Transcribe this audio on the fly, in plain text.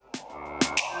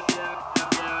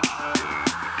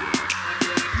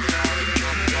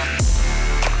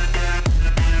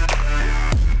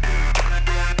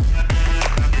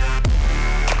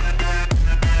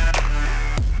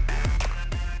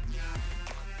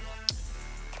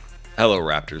Hello,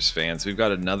 Raptors fans. We've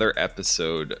got another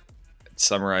episode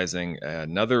summarizing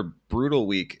another brutal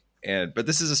week, but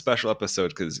this is a special episode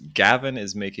because Gavin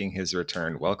is making his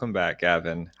return. Welcome back,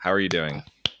 Gavin. How are you doing?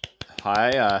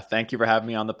 Hi, thank you for having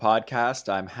me on the podcast.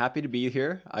 I'm happy to be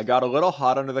here. I got a little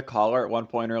hot under the collar at one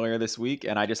point earlier this week,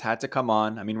 and I just had to come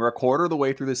on. I mean, we're a quarter of the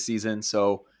way through the season,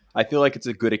 so I feel like it's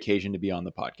a good occasion to be on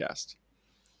the podcast.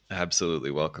 Absolutely.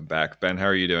 Welcome back. Ben, how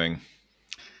are you doing?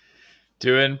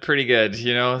 Doing pretty good.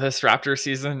 You know, this Raptor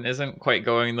season isn't quite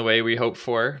going the way we hoped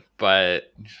for,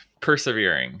 but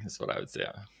persevering is what I would say.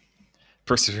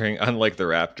 Persevering, unlike the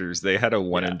Raptors, they had a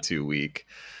 1-2 week.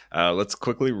 Let's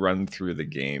quickly run through the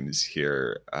games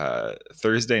here.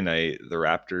 Thursday night, the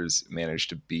Raptors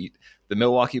managed to beat the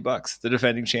Milwaukee Bucks, the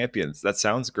defending champions. That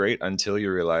sounds great until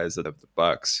you realize that the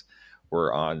Bucks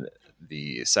were on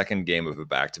the second game of a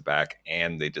back-to-back,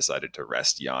 and they decided to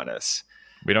rest Giannis.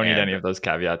 We don't need any of those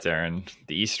caveats, Aaron.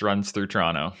 The East runs through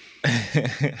Toronto.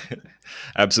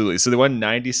 Absolutely. So they won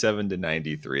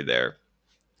 97-93 there.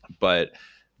 But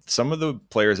some of the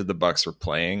players that the Bucks were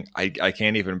playing, I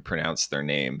can't even pronounce their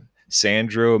name.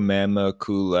 Sandro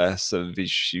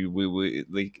Mamakulesevich,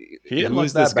 like, who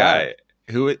is this guy?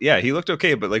 He looked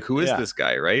okay, but like, who is this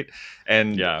guy, right?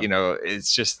 And you know,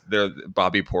 it's just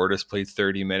Bobby Portis played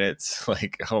 30 minutes.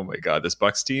 Like, oh my god, this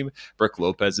Bucks team. Brook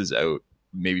Lopez is out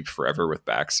maybe forever with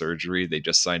back surgery. They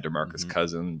just signed DeMarcus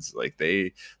Cousins. Like,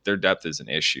 their depth is an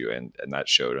issue, and that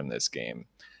showed in this game.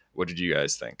 What did you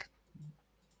guys think?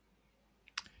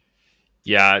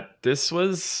 Yeah, this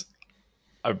was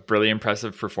a really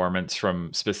impressive performance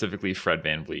from specifically Fred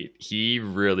VanVleet. He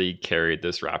really carried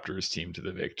this Raptors team to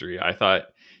the victory. I thought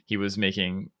he was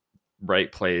making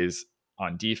right plays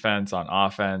on defense, on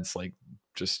offense, like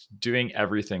just doing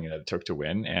everything that it took to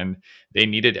win. And they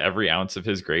needed every ounce of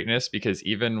his greatness, because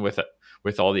even with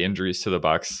all the injuries to the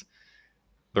Bucks,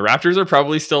 the Raptors are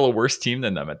probably still a worse team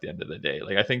than them at the end of the day.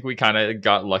 Like, I think we kind of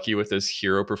got lucky with this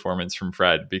hero performance from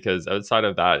Fred, because outside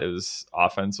of that,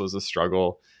 offense was a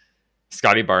struggle.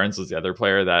 Scotty Barnes was the other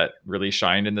player that really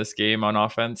shined in this game on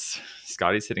offense.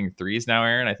 Scotty's hitting threes now,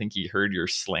 Aaron. I think he heard your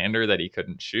slander that he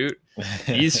couldn't shoot.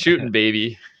 He's shooting,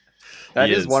 baby. That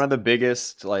is one of the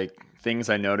biggest things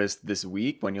I noticed this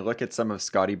week. When you look at some of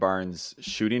Scotty Barnes'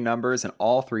 shooting numbers in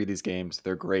all three of these games,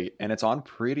 they're great. And it's on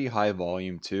pretty high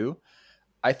volume too.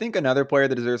 I think another player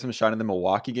that deserves some shine in the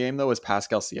Milwaukee game, though, is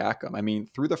Pascal Siakam. I mean,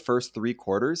 through the first three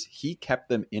quarters, he kept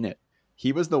them in it.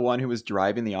 He was the one who was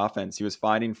driving the offense. He was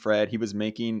finding Fred. He was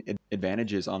making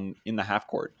advantages in the half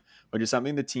court, which is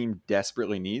something the team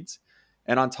desperately needs.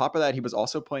 And on top of that, he was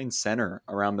also playing center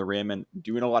around the rim and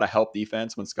doing a lot of help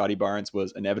defense when Scotty Barnes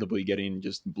was inevitably getting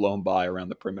just blown by around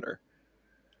the perimeter.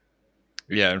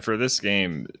 Yeah, and for this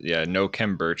game, no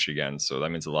Khem Birch again, so that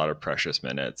means a lot of precious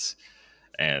minutes.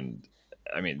 And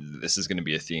I mean, this is going to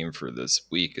be a theme for this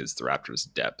week, is the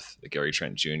Raptors' depth. Gary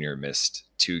Trent Jr. missed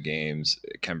 2 games.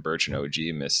 Khem Birch and OG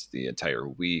missed the entire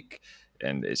week.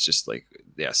 And it's just like,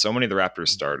 so many of the Raptors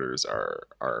starters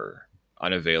are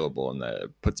unavailable, and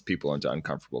that puts people into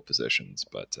uncomfortable positions.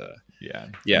 But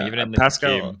even in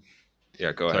Pascal. The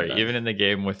game, go ahead. Sorry, even in the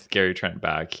game with Gary Trent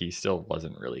back, he still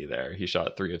wasn't really there. He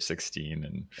shot 3 of 16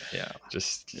 and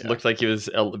looked like he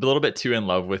was a little bit too in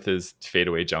love with his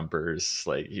fadeaway jumpers.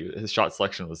 Like, his shot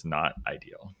selection was not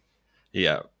ideal.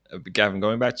 Yeah. Gavin,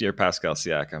 going back to your Pascal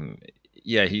Siakam,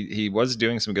 he was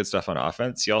doing some good stuff on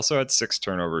offense. He also had 6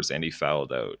 turnovers and he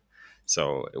fouled out.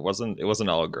 So it wasn't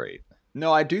all great.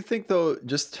 No, I do think, though,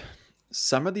 just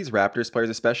some of these Raptors players,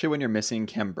 especially when you're missing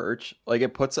Khem Birch, like,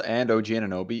 it puts, and OG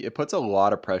Anunoby, it puts a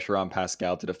lot of pressure on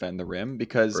Pascal to defend the rim,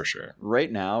 because for sure, right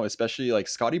now, especially, like,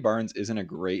 Scotty Barnes isn't a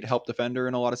great help defender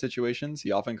in a lot of situations.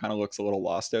 He often kind of looks a little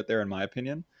lost out there, in my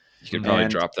opinion. You could probably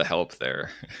drop the help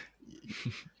there.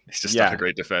 He's just not a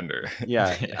great defender.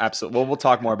 Yeah, absolutely. Well, we'll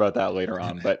talk more about that later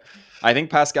on. But I think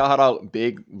Pascal had a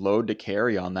big load to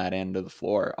carry on that end of the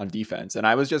floor on defense. And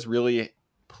I was just really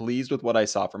pleased with what I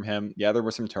saw from him. Yeah, there were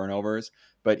some turnovers,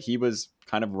 but he was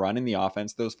kind of running the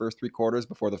offense those first 3 quarters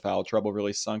before the foul trouble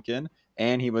really sunk in.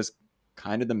 And he was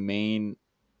kind of the main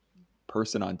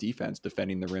person on defense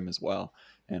defending the rim as well.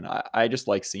 And I just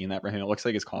like seeing that from him. It looks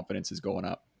like his confidence is going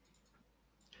up.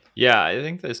 Yeah, I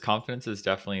think his confidence is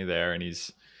definitely there. And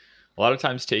he's a lot of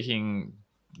times taking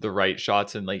the right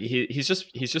shots, and like he's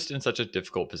just in such a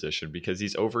difficult position because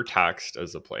he's overtaxed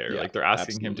as a player. Like, they're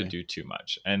asking him to do too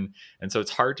much, and so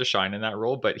it's hard to shine in that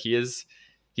role, but he's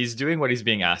doing what he's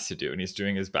being asked to do, and he's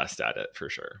doing his best at it for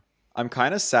sure. I'm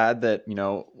kind of sad that,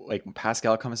 like,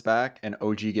 Pascal comes back and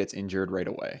OG gets injured right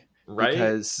away, right?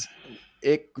 Because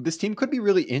this team could be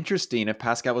really interesting if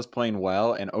Pascal was playing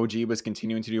well and OG was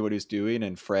continuing to do what he's doing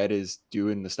and Fred is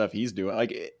doing the stuff he's doing.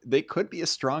 Like they could be a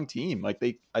strong team. Like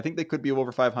I think they could be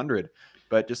over 500,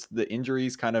 but just the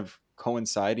injuries kind of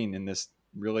coinciding in this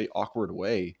really awkward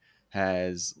way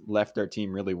has left our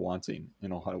team really wanting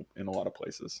in a lot of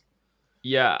places.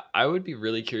 Yeah, I would be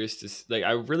really curious to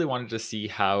I really wanted to see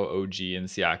how OG and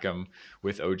Siakam,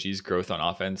 with OG's growth on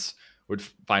offense, would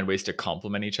find ways to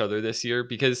complement each other this year,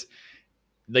 because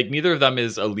like neither of them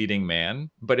is a leading man,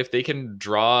 but if they can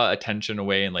draw attention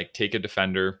away and like take a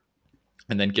defender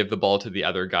and then give the ball to the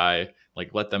other guy,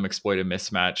 like let them exploit a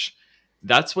mismatch,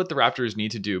 that's what the Raptors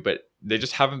need to do. But they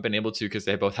just haven't been able to, because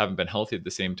they both haven't been healthy at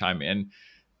the same time. And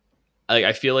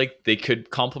I feel like they could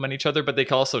complement each other, but they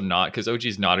could also not, because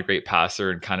OG's not a great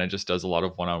passer and kind of just does a lot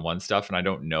of one-on-one stuff. And I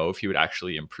don't know if he would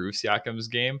actually improve Siakam's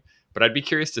game, but I'd be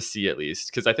curious to see at least,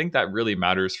 because I think that really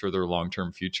matters for their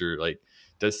long-term future. Like,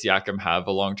 does Siakam have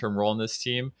a long-term role in this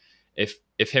team? If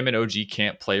him and OG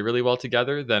can't play really well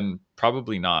together, then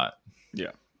probably not.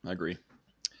 Yeah, I agree.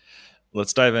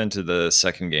 Let's dive into the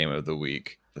second game of the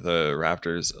week. The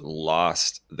Raptors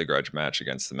lost the grudge match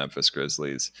against the Memphis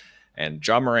Grizzlies, and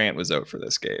Ja Morant was out for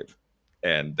this game,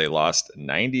 and they lost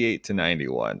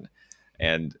 98-91.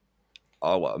 And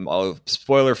I'll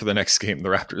spoiler for the next game, the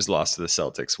Raptors lost to the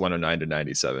Celtics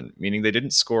 109-97, meaning they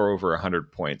didn't score over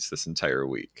 100 points this entire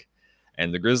week.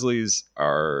 And the Grizzlies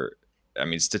are, I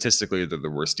mean, statistically, they're the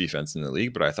worst defense in the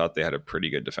league, but I thought they had a pretty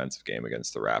good defensive game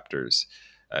against the Raptors.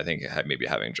 I think maybe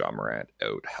having Ja Morant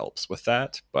out helps with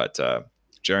that. But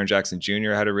Jaren Jackson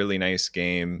Jr. had a really nice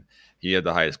game. He had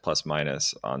the highest plus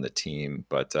minus on the team.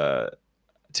 But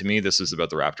to me, this is about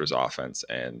the Raptors offense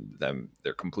and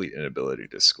their complete inability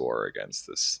to score against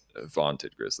this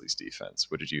vaunted Grizzlies defense.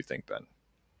 What did you think, Ben?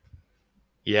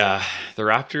 Yeah, the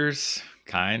Raptors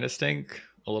kind of stink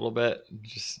a little bit.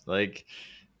 Just like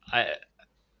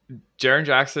Jaren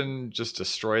Jackson just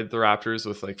destroyed the Raptors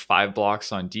with like 5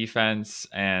 blocks on defense,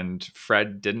 and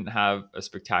Fred didn't have a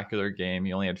spectacular game.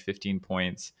 He only had 15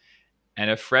 points. And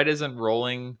if Fred isn't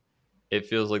rolling, it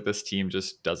feels like this team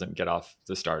just doesn't get off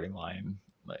the starting line.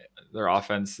 Like, their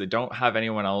offense, they don't have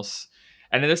anyone else.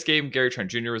 And in this game, Gary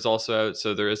Trent Jr. was also out,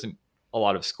 so there isn't a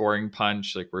lot of scoring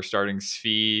punch. Like, we're starting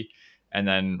Svi, and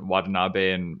then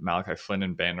Watanabe and Malachi Flynn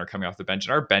and Ben are coming off the bench.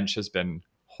 And our bench has been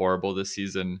horrible this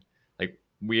season. Like,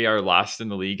 we are last in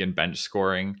the league in bench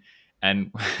scoring.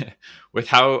 And with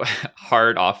how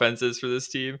hard offense is for this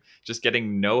team, just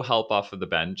getting no help off of the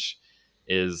bench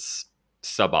is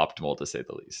suboptimal, to say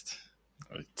the least.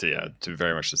 Yeah, to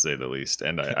very much to say the least.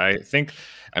 And I think,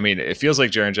 I mean, it feels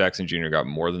like Jaren Jackson Jr. got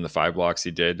more than the 5 blocks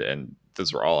he did, and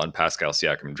those were all on Pascal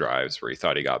Siakam drives where he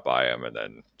thought he got by him and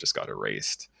then just got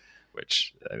erased,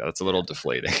 which that's a little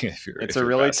deflating. It's a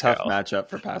really tough matchup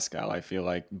for Pascal. I feel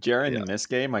like Jaren in this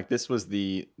game, like this was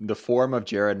the form of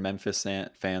Jaren Memphis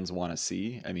fans want to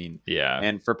see. I mean,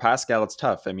 and for Pascal, it's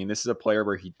tough. I mean, this is a player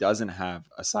where he doesn't have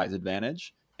a size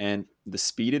advantage, and the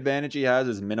speed advantage he has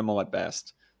is minimal at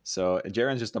best. So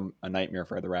Jaren's just a nightmare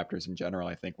for the Raptors in general,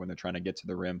 I think, when they're trying to get to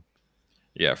the rim.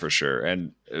 Yeah, for sure.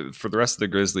 And for the rest of the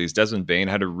Grizzlies, Desmond Bane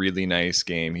had a really nice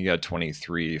game. He had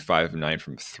 23, 5 of 9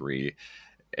 from 3.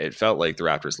 It felt like the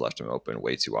Raptors left him open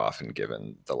way too often,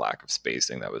 given the lack of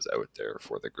spacing that was out there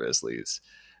for the Grizzlies.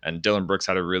 And Dillon Brooks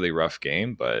had a really rough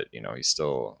game, but you know he's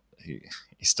still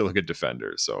a good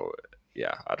defender. So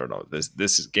yeah, I don't know.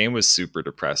 This game was super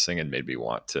depressing and made me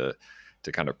want to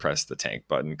kind of press the tank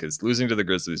button, because losing to the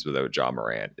Grizzlies without Ja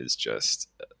Morant is just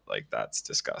like, that's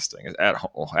disgusting. At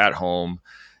home,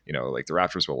 you know, like the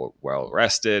Raptors were well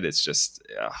rested. It's just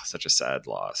such a sad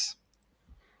loss.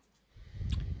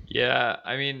 Yeah,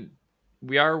 I mean,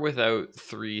 we are without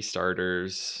 3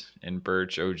 starters in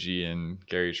Birch, OG, and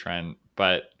Gary Trent,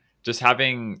 but just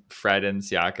having Fred and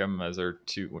Siakam as our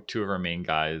two of our main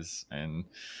guys and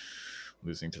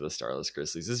losing to the starless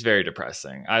Grizzlies is very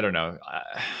depressing. I don't know.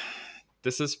 I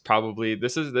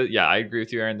agree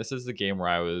with you, Aaron. This is the game where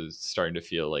I was starting to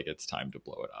feel like it's time to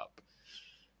blow it up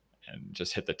and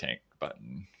just hit the tank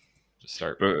button. Just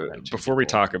start. Before we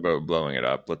talk about blowing it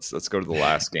up, let's go to the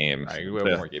last game. Right, we have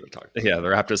one more game to talk about. Yeah, the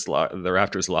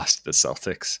Raptors lost to the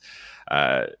Celtics.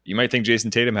 You might think Jason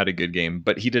Tatum had a good game,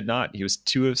 but he did not. He was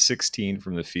 2 of 16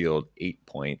 from the field, 8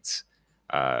 points.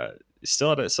 Still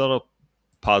had a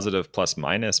positive plus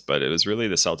minus, but it was really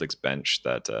the Celtics bench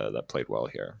that played well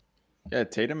here. Yeah,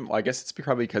 Tatum, I guess it's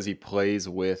probably because he plays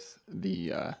with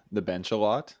the bench a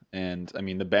lot. And I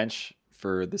mean, the bench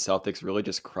for the Celtics really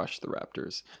just crushed the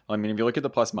Raptors. I mean, if you look at the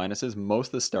plus minuses, most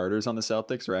of the starters on the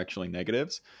Celtics are actually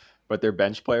negatives, but their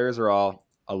bench players are all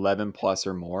 11 plus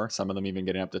or more. Some of them even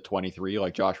getting up to 23,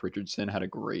 like Josh Richardson had a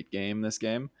great game this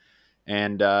game.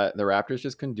 And the Raptors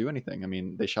just couldn't do anything. I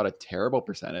mean, they shot a terrible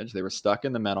percentage. They were stuck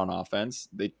in the men on offense.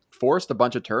 They forced a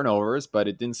bunch of turnovers, but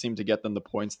it didn't seem to get them the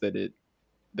points that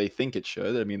they think it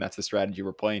should. I mean, that's the strategy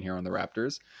we're playing here on the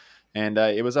Raptors. And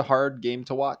it was a hard game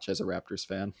to watch as a Raptors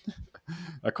fan.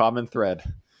 A common thread.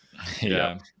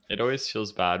 Yeah. It always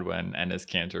feels bad when Enes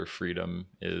Kanter freedom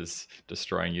is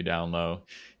destroying you down low.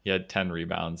 He had 10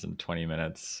 rebounds in 20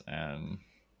 minutes, and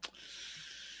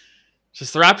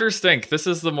just the Raptors stink. This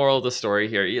is the moral of the story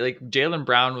here. Like, Jaylen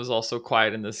Brown was also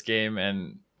quiet in this game,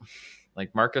 and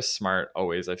like Marcus Smart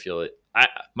always, I feel it.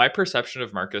 My perception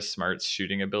of Marcus Smart's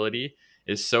shooting ability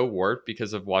is so warped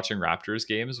because of watching Raptors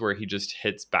games where he just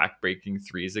hits back-breaking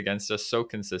threes against us so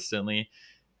consistently.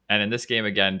 And in this game,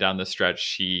 again, down the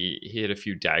stretch, he hit a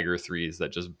few dagger threes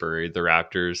that just buried the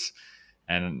Raptors.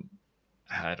 And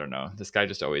I don't know. This guy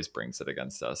just always brings it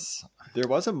against us. There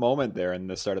was a moment there in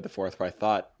the start of the fourth where I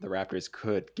thought the Raptors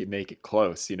could make it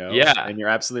close, Yeah. And you're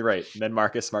absolutely right. And then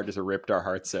Marcus Smart just ripped our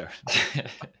hearts out.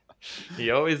 He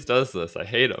always does this. I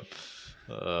hate him.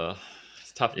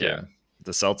 It's tough game. Yeah.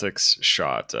 The Celtics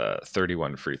shot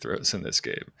 31 free throws in this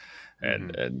game.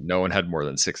 And no one had more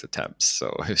than 6 attempts.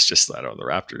 So it's just that the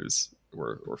Raptors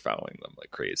were fouling them like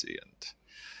crazy. And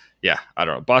yeah, I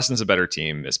don't know. Boston's a better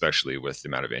team, especially with the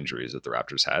amount of injuries that the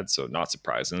Raptors had. So not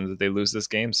surprising that they lose this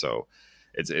game. So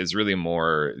it's really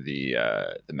more the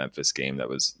Memphis game that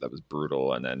was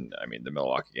brutal. And then, I mean, the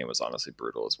Milwaukee game was honestly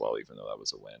brutal as well, even though that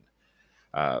was a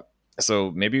win.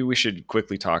 So maybe we should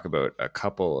quickly talk about a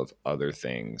couple of other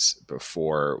things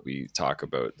before we talk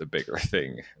about the bigger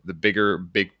thing, the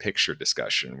big picture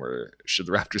discussion. Where should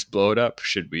the Raptors blow it up?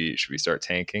 Should we start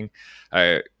tanking?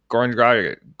 Goran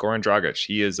Dragic,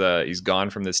 he's gone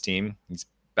from this team. He's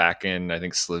back in, I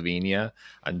think, Slovenia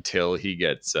until he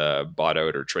gets bought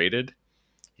out or traded.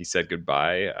 He said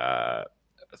goodbye.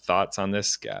 Thoughts on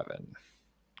this, Gavin?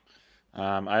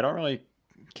 I don't really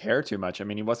care too much. I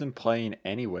mean, he wasn't playing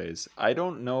anyways. I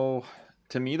don't know.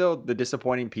 To me, though, the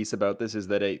disappointing piece about this is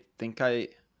that it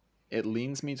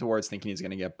leans me towards thinking he's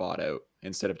going to get bought out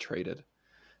instead of traded,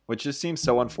 which just seems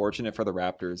so unfortunate for the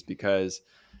Raptors because,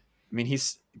 I mean,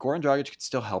 Goran Dragic could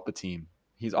still help a team.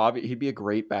 He'd be a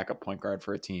great backup point guard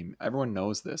for a team. Everyone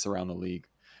knows this around the league,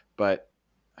 but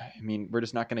I mean, we're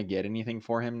just not going to get anything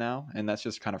for him now, and that's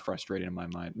just kind of frustrating in my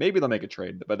mind. Maybe they'll make a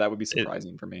trade, but that would be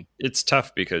surprising for me. It's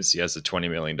tough because he has a $20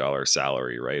 million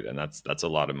salary, right? And that's a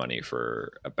lot of money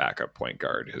for a backup point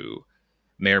guard who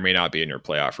may or may not be in your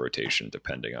playoff rotation,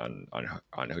 depending on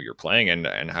who you're playing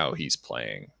and how he's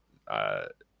playing.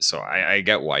 So I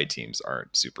get why teams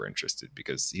aren't super interested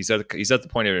because he's at the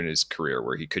point in his career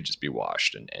where he could just be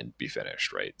washed and be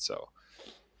finished, right? So.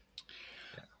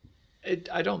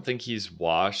 I don't think he's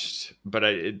washed, but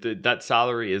that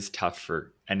salary is tough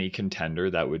for any contender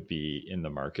that would be in the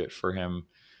market for him.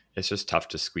 It's just tough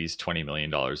to squeeze $20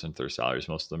 million into their salaries.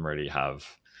 Most of them already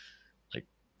have like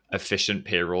efficient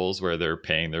payrolls where they're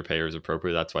paying their payers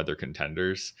appropriately. That's why they're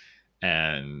contenders.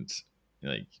 And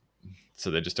like, so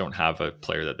they just don't have a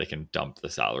player that they can dump the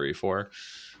salary for.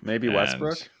 Maybe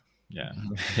Westbrook. Yeah.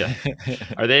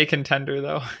 Are they a contender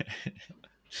though?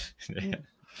 Yeah.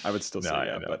 I would still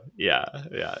say but yeah,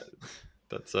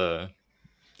 that's I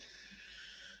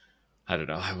don't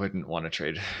know. I wouldn't want to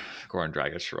trade Goran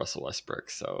Dragic for Russell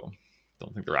Westbrook, so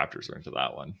don't think the Raptors are into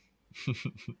that one.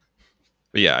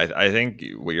 But yeah, I think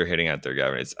what you're hitting at there,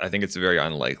 Gavin, I think it's very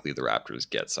unlikely the Raptors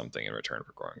get something in return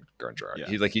for Goran Dragic.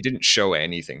 Yeah. He didn't show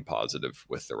anything positive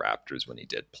with the Raptors when he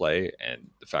did play,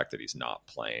 and the fact that he's not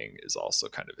playing is also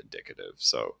kind of indicative.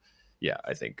 So yeah,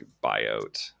 I think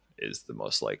buyout is the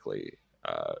most likely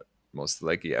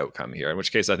outcome here, in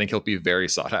which case I think he'll be very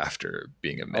sought after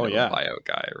being a minimum buyout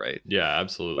guy, right? Yeah,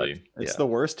 absolutely. But it's the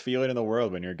worst feeling in the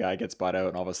world when your guy gets bought out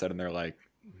and all of a sudden they're like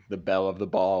the belle of the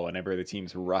ball and every other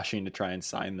team's rushing to try and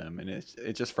sign them, and it's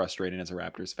just frustrating as a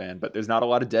Raptors fan. But there's not a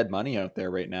lot of dead money out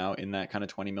there right now in that kind of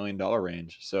 $20 million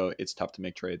range, so it's tough to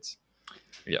make trades.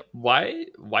 Yep. Why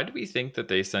do we think that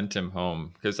they sent him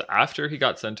home? Because after he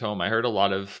got sent home, I heard a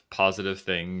lot of positive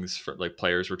things for like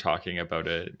players were talking about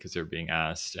it because they're being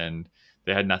asked, and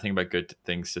they had nothing but good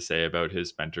things to say about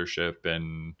his mentorship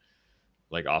and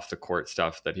like off the court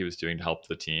stuff that he was doing to help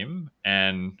the team.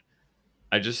 And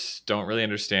I just don't really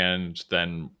understand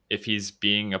then if he's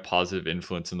being a positive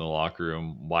influence in the locker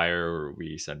room, why are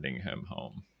we sending him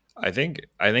home? I think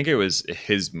it was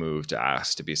his move to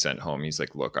ask to be sent home. He's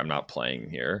like, look, I'm not playing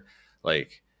here.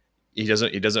 Like, he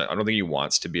doesn't I don't think he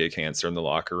wants to be a cancer in the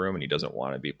locker room, and he doesn't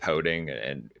want to be pouting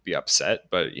and be upset.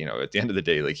 But at the end of the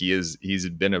day, like he's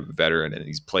been a veteran, and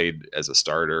he's played as a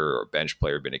starter or a bench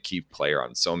player, been a key player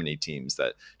on so many teams,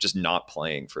 that just not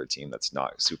playing for a team that's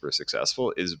not super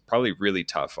successful is probably really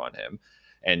tough on him.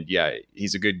 And yeah,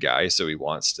 he's a good guy, so he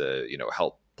wants to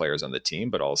help players on the team,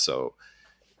 but also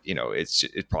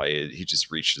it probably he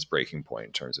just reached his breaking point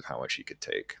in terms of how much he could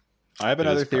take. I have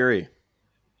another theory.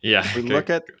 Yeah. If we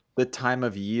look at the time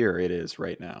of year it is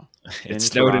right now. It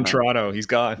snowed in Toronto. He's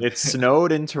gone. It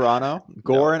snowed in Toronto.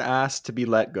 Goran asked to be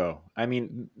let go. I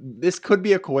mean, this could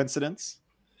be a coincidence.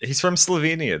 He's from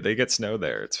Slovenia. They get snow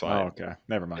there. It's fine. Oh, okay.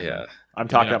 Never mind. Yeah. I'm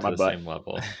talking about my butt. Same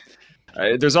level.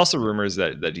 There's also rumors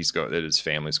that his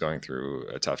family's going through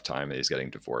a tough time, and he's getting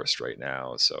divorced right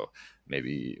now. So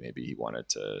maybe he wanted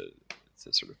to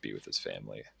sort of be with his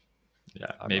family.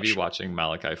 Yeah, maybe watching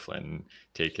Malachi Flynn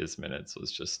take his minutes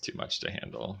was just too much to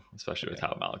handle, especially with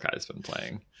how Malachi's been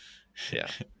playing. Yeah.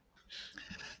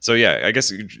 So yeah, I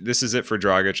guess this is it for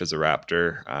Dragic as a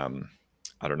Raptor.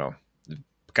 I don't know.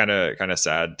 Kind of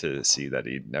sad to see that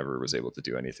he never was able to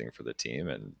do anything for the team,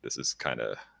 and this is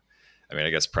I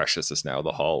guess Precious is now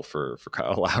the haul for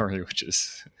Kyle Lowry, which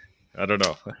is, I don't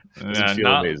know. Doesn't feel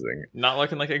amazing. Not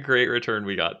looking like a great return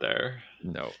we got there.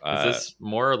 No. Is this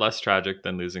more or less tragic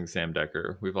than losing Sam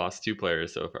Dekker? We've lost 2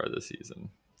 players so far this season.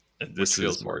 This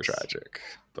feels more tragic,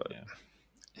 but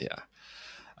yeah.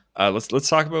 Let's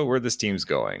talk about where this team's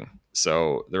going.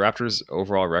 So the Raptors'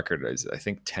 overall record is, I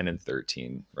think,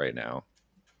 10-13 right now.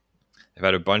 They've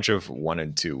had a bunch of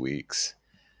 1-2 weeks,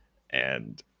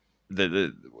 and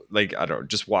I don't know,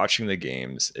 just watching the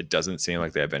games, it doesn't seem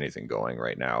like they have anything going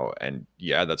right now. And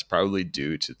yeah, that's probably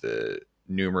due to the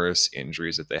numerous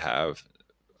injuries that they have,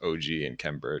 OG and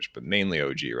Khem Birch, but mainly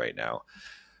OG right now.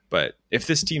 But if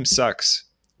this team sucks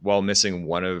while missing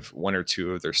one or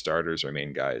two of their starters or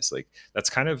main guys, like that's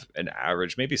kind of an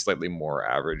average, maybe slightly more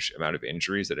average amount of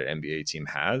injuries that an NBA team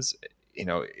has.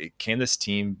 Can this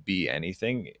team be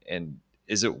anything? And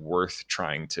is it worth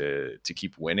trying to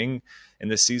keep winning in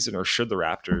this season, or should the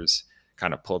Raptors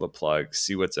kind of pull the plug,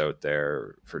 see what's out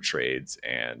there for trades,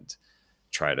 and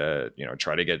try to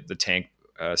get the tank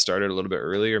started a little bit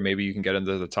earlier? Maybe you can get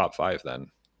into the top 5 then.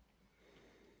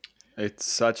 It's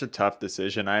such a tough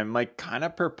decision. I'm kind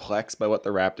of perplexed by what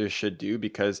the Raptors should do,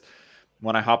 because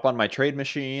when I hop on my trade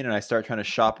machine and I start trying to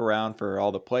shop around for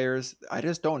all the players, I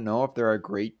just don't know if there are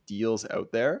great deals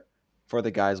out there for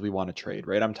the guys we want to trade,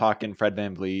 right? I'm talking Fred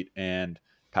VanVleet and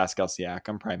Pascal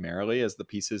Siakam primarily as the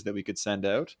pieces that we could send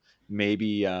out.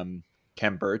 Maybe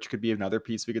Khem Birch could be another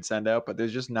piece we could send out, but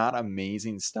there's just not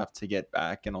amazing stuff to get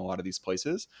back in a lot of these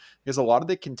places, because a lot of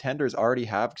the contenders already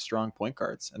have strong point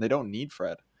guards and they don't need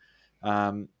Fred.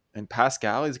 And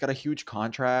Pascal, he's got a huge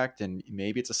contract, and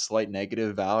maybe it's a slight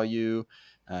negative value.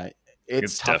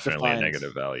 It's definitely a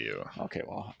negative value. Okay,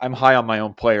 well, I'm high on my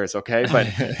own players, okay? But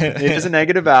it is a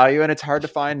negative value, and it's hard to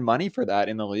find money for that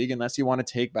in the league unless you want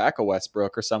to take back a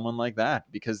Westbrook or someone like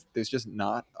that, because there's just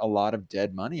not a lot of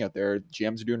dead money out there.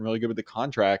 GMs are doing really good with the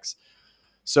contracts.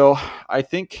 So I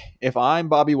think if I'm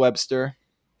Bobby Webster,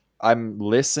 I'm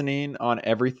listening on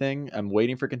everything. I'm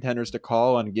waiting for contenders to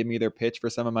call and give me their pitch for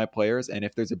some of my players. And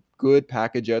if there's a good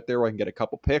package out there where I can get a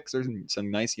couple picks or some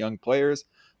nice young players,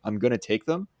 I'm going to take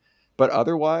them. But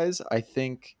otherwise, I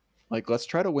think let's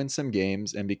try to win some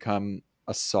games and become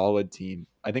a solid team.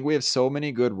 I think we have so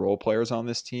many good role players on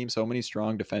this team, so many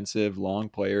strong defensive, long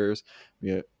players.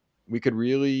 We could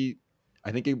really,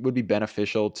 I think it would be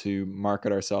beneficial to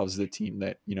market ourselves as a team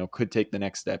that, could take the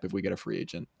next step if we get a free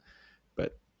agent.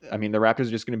 But I mean, the Raptors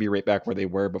are just going to be right back where they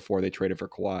were before they traded for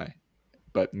Kawhi,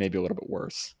 but maybe a little bit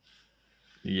worse.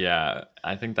 Yeah,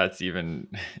 I think that's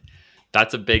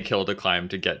a big hill to climb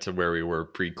to get to where we were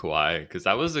pre-Kawhi, because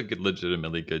that was a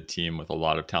legitimately good team with a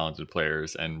lot of talented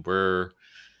players, and we're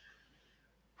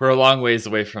a long ways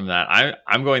away from that.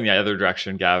 I'm going the other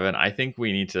direction, Gavin. I think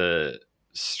we need to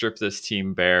strip this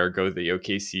team bare, go the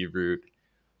OKC route.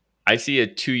 I see a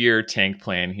 2-year tank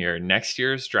plan here. Next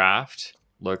year's draft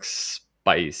looks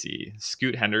spicy.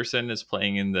 Scoot Henderson is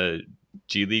playing in the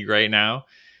G League right now,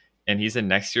 and he's in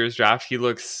next year's draft. He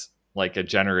looks like a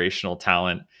generational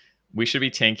talent. We should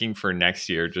be tanking for next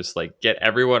year. Just get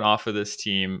everyone off of this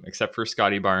team except for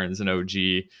Scotty Barnes and OG.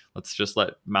 Let's just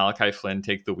let Malachi Flynn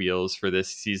take the wheels for this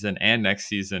season and next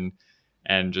season,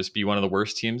 and just be one of the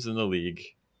worst teams in the league.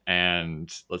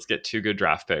 And let's get 2 good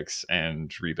draft picks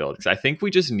and rebuild, because I think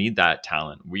we just need that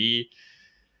talent.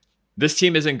 This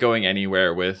team isn't going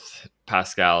anywhere with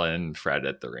Pascal and Fred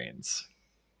at the reins.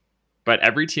 But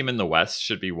every team in the West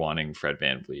should be wanting Fred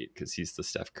VanVleet, because he's the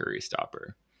Steph Curry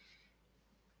stopper.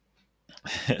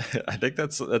 I think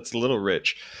that's a little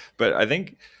rich, but I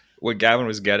think what Gavin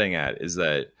was getting at is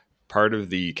that part of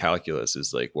the calculus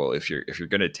is like, well, if you're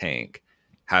going to tank,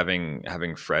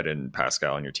 having Fred and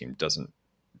Pascal on your team doesn't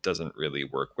really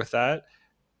work with that.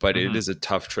 But it is a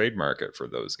tough trade market for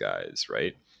those guys,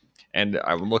 right? And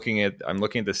I'm looking at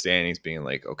the standings, being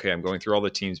like, okay, I'm going through all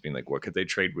the teams, being like, what could they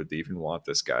trade? Would they even want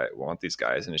these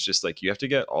guys? And it's just like you have to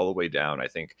get all the way down, I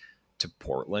think, to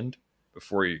Portland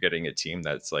before you're getting a team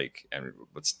that's like. And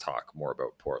let's talk more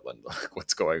about Portland. Like,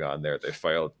 what's going on there? They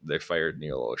fired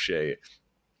Neil O'Shea.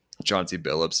 Chauncey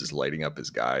Billups is lighting up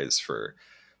his guys for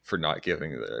not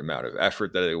giving the amount of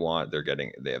effort that they want.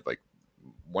 They have like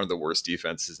one of the worst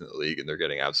defenses in the league, and they're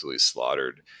getting absolutely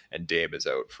slaughtered. And Dame is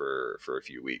out for a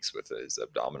few weeks with his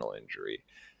abdominal injury.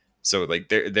 So like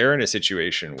they're in a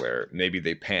situation where maybe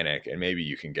they panic, and maybe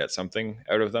you can get something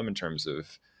out of them in terms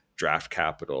of draft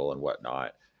capital and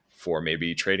whatnot for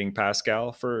maybe trading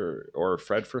Pascal or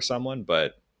Fred for someone.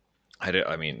 But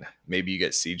I mean, maybe you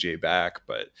get CJ back,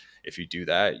 but if you do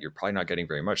that, you're probably not getting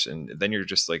very much. And then you're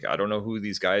just like, I don't know who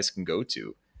these guys can go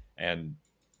to. And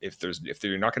if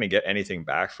they're not going to get anything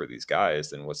back for these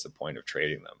guys, then what's the point of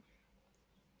trading them?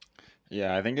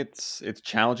 Yeah, I think it's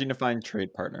challenging to find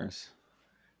trade partners.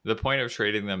 The point of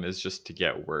trading them is just to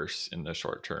get worse in the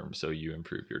short term, so you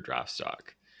improve your draft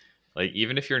stock. Like,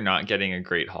 even if you're not getting a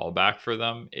great haul back for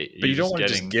them, but you don't want to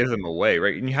just give them away,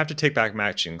 right? And you have to take back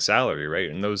matching salary, right?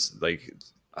 And those, like,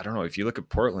 I don't know, if you look at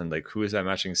Portland, like, who is that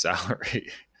matching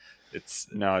salary? It's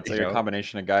like a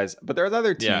combination of guys, but there's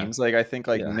other teams. Like I think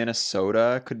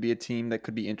Minnesota could be a team that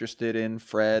could be interested in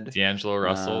Fred. D'Angelo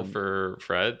Russell for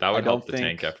Fred. That would help the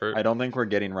tank effort. I don't think we're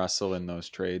getting Russell in those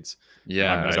trades.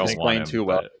 Yeah, I don't want him too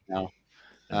well now.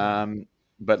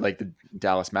 But like the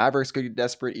Dallas Mavericks could be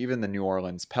desperate. Even the New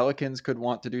Orleans Pelicans could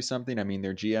want to do something. I mean,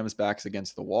 their GM's backs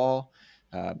against the wall.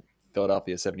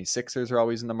 Philadelphia 76ers are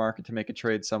always in the market to make a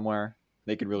trade somewhere.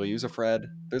 They could really use a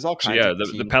Fred. There's all kinds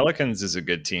of the Pelicans is a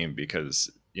good team because,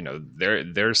 you know,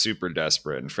 they're super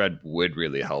desperate and Fred would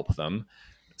really help them.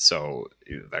 So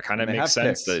that kind of makes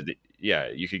sense that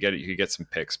you could get some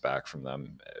picks back from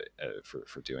them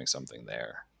for doing something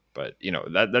there. But, you know,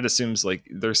 that assumes like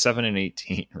they're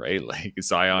 7-18, right? Like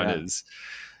Zion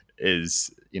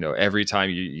is, you know, every time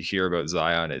you hear about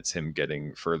Zion, it's him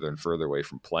getting further and further away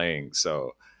from playing.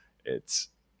 So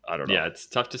I don't know. Yeah, it's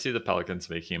tough to see the Pelicans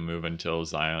making a move until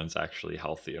Zion's actually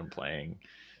healthy and playing.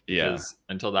 Because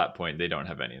until that point, they don't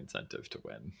have any incentive to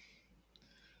win.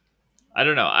 I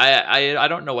don't know. I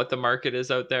don't know what the market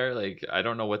is out there. Like, I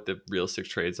don't know what the realistic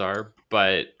trades are,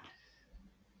 but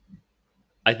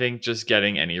I think just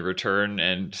getting any return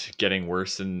and getting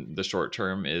worse in the short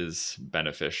term is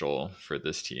beneficial for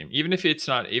this team. Even if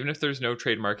there's no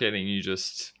trade market and you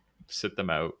just sit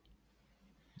them out.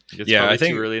 It's I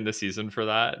think too early in the season for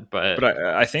that, but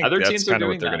I think other that's kind of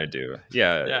what they're going to do.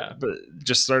 Yeah, but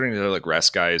just starting to like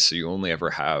rest guys, so you only ever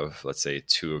have, let's say,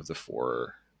 2 of the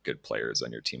 4 good players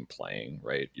on your team playing.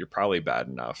 Right, you're probably bad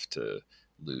enough to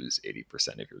lose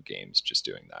 80% of your games just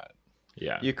doing that.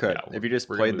 Yeah, you could if you just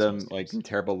played them like in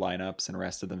terrible lineups and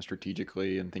rested them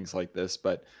strategically and things like this.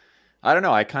 But I don't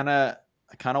know. I kind of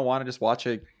want to just watch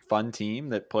a fun team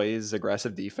that plays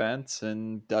aggressive defense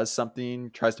and does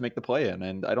something, tries to make the play in.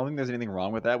 And I don't think there's anything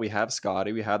wrong with that. We have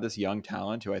Scotty. We have this young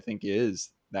talent who I think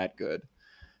is that good.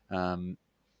 We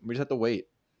just have to wait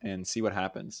and see what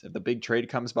happens. If the big trade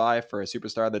comes by for a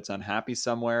superstar that's unhappy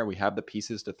somewhere, we have the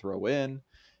pieces to throw in.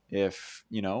 If,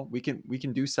 you know, we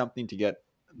can do something to get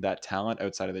that talent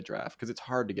outside of the draft, because it's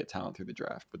hard to get talent through the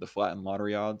draft with the flattened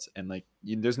lottery odds. And like,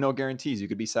 there's no guarantees. You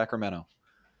could be Sacramento.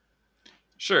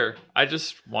 Sure. I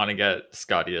just want to get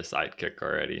Scotty a sidekick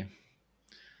already.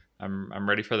 I'm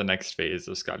ready for the next phase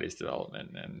of Scotty's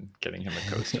development and getting him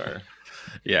a co-star.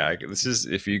 Yeah, this is,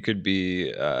 if you could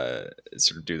be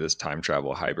sort of do this time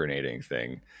travel hibernating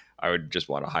thing, I would just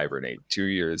want to hibernate 2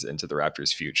 years into the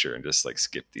Raptors' future and just like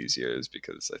skip these years,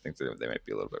 because I think they might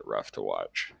be a little bit rough to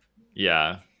watch.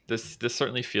 Yeah, this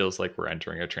certainly feels like we're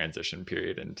entering a transition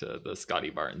period into the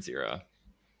Scotty Barnes era.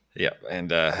 Yeah,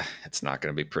 and it's not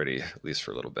going to be pretty, at least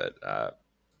for a little bit.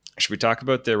 Should we talk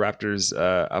about the Raptors'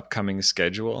 upcoming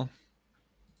schedule?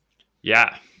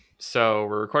 Yeah. So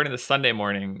we're recording this Sunday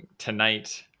morning.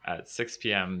 Tonight at 6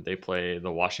 p.m., they play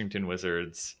the Washington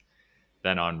Wizards.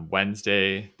 Then on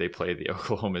Wednesday, they play the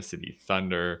Oklahoma City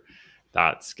Thunder.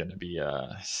 That's going to be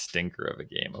a stinker of a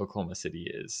game. Oklahoma City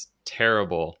is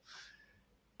terrible.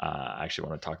 I actually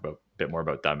want to talk a bit more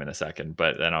about them in a second.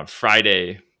 But then on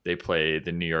Friday, they play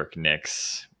the New York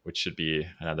Knicks, which should be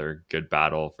another good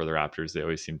battle for the Raptors. They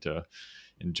always seem to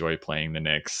enjoy playing the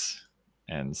Knicks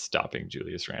and stopping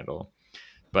Julius Randle.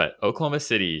 But Oklahoma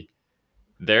City,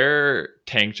 their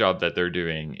tank job that they're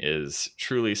doing is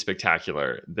truly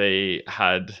spectacular. They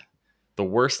had the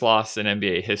worst loss in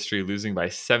NBA history, losing by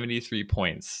 73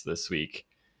 points this week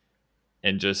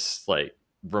in just like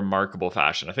remarkable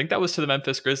fashion. I think that was to the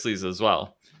Memphis Grizzlies as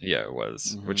well. Yeah, it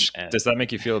was. Mm-hmm. Which, does that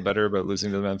make you feel better about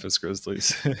losing to the Memphis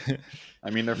Grizzlies?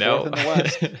 I mean, they're fourth in the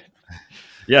West.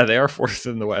 Yeah, they are fourth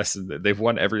in the West. They've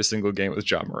won every single game with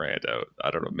John Morant out.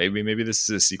 I don't know. Maybe this is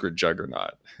a secret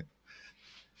juggernaut.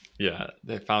 Yeah,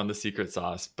 they found the secret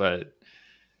sauce, but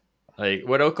like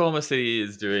what Oklahoma City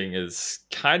is doing is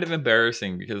kind of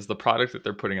embarrassing because the product that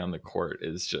they're putting on the court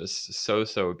is just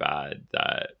so bad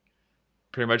that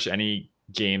pretty much any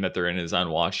game that they're in is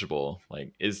unwatchable.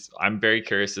 I'm very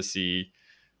curious to see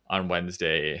on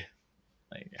Wednesday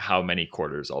like how many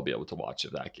quarters I'll be able to watch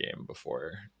of that game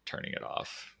before turning it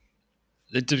off.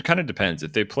 It kind of depends.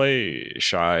 If they play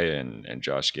Shai and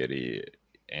Josh Giddey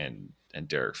and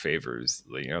Derek Favors,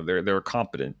 they're a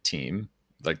competent team.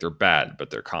 Like, they're bad, but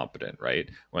they're competent, right?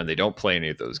 When they don't play any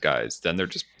of those guys, then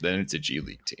it's a G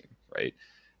League team, right?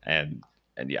 And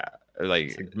yeah,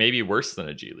 like maybe worse than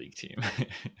a G League team.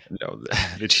 No,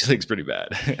 the G League's pretty bad.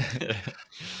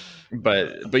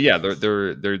 but yeah,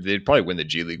 they'd probably win the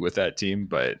G League with that team,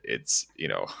 but it's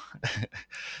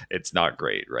it's not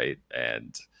great, right?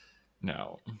 And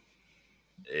no,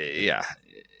 yeah,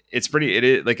 it's pretty. It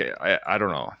is like I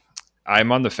don't know.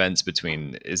 I'm on the fence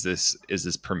between is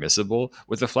this permissible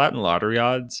with the flattened lottery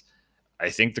odds. I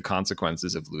think the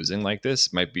consequences of losing like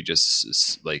this might be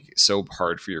just like so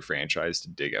hard for your franchise to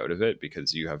dig out of it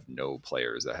because you have no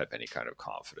players that have any kind of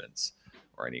confidence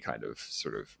or any kind of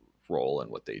sort of role in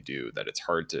what they do that it's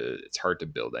hard to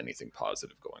build anything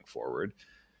positive going forward.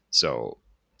 So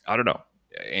I don't know.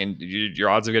 And your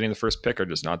odds of getting the first pick are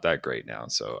just not that great now.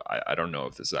 So I don't know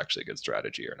if this is actually a good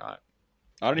strategy or not.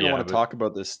 I don't even want to talk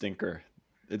about this stinker.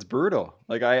 It's brutal.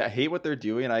 Like, I hate what they're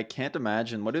doing. I can't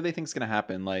imagine. What do they think is going to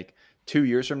happen? Like, 2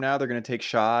 years from now, they're going to take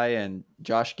Shai and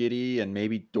Josh Giddey and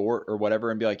maybe Dort or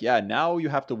whatever and be like, yeah, now you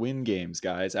have to win games,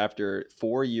 guys, after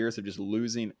 4 years of just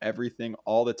losing everything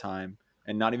all the time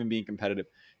and not even being competitive.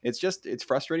 It's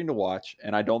frustrating to watch,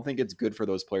 and I don't think it's good for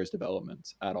those players'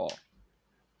 development at all.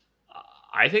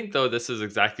 I think, though, this is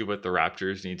exactly what the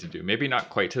Raptors need to do. Maybe not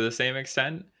quite to the same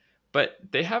extent, but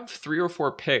they have 3 or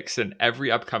 4 picks in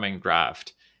every upcoming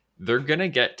draft. They're going to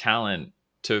get talent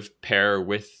to pair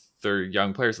with their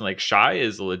young players. And like Shai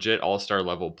is a legit all-star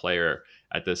level player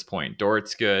at this point.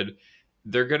 Dort's good.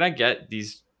 They're going to get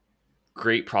these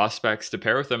great prospects to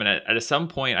pair with them. And at some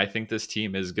point, I think this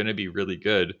team is going to be really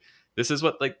good. This is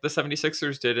what like the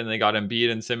 76ers did, and they got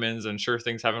Embiid and Simmons, and sure,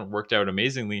 things haven't worked out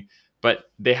amazingly,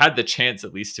 but they had the chance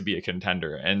at least to be a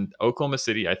contender. And Oklahoma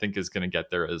City, I think, is going to get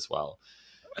there as well.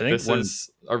 I think this is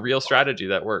a real strategy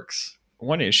that works.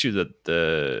 One issue that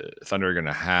the Thunder are going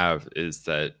to have is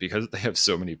that because they have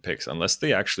so many picks, unless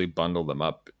they actually bundle them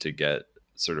up to get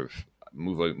sort of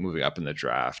moving up in the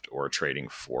draft or trading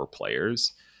for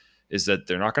players, is that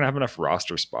they're not going to have enough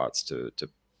roster spots to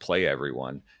play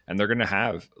everyone. And they're going to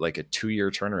have like a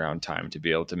 2-year turnaround time to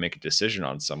be able to make a decision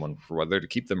on someone for whether to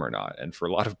keep them or not. And for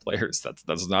a lot of players,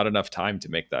 that's not enough time to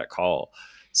make that call.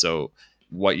 So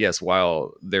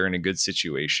while they're in a good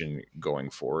situation going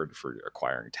forward for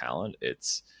acquiring talent,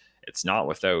 it's not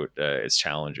without its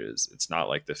challenges. It's not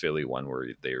like the Philly one where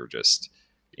they were just,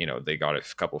 they got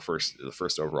a couple the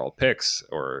first overall picks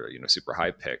or, super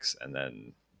high picks. And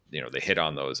then, they hit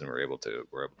on those and were able to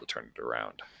turn it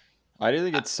around. I do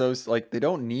think it's so like they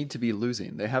don't need to be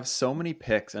losing. They have so many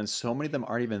picks and so many of them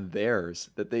aren't even theirs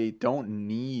that they don't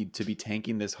need to be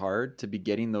tanking this hard to be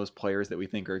getting those players that we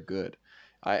think are good.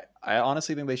 I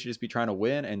honestly think they should just be trying to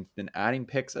win and then adding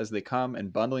picks as they come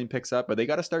and bundling picks up, but they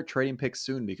got to start trading picks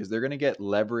soon because they're going to get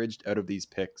leveraged out of these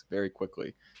picks very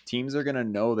quickly. Teams are going to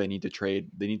know they need to trade.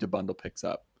 They need to bundle picks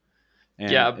up. And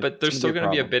yeah, but there's still going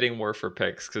to be a bidding war for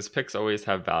picks because picks always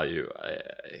have value.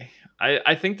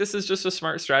 I think this is just a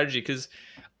smart strategy because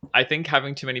I think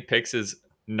having too many picks is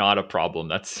not a problem.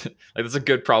 That's a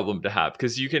good problem to have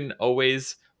because you can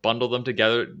always bundle them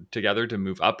together to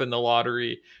move up in the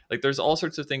lottery. Like there's all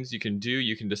sorts of things you can do.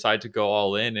 You can decide to go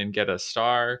all in and get a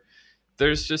star.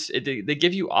 There's just they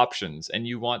give you options, and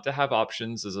you want to have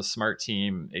options as a smart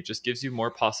team. It just gives you more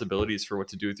possibilities for what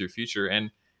to do with your future. And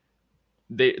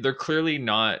they're clearly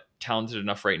not talented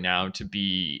enough right now to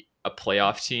be a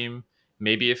playoff team.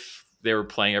 Maybe if they were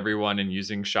playing everyone and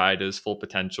using Shai to his full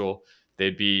potential,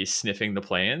 they'd be sniffing the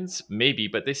play-ins. Maybe,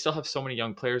 but they still have so many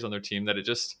young players on their team that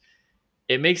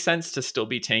it makes sense to still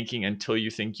be tanking until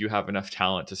you think you have enough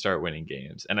talent to start winning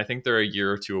games. And I think they're a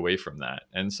year or two away from that.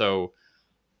 And so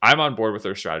I'm on board with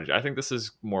their strategy. I think this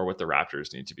is more what the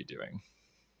Raptors need to be doing.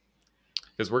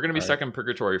 because we're going to be stuck in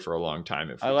purgatory for a long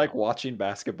time. If I like watching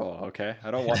basketball. Okay,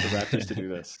 I don't want the Raptors to do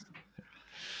this.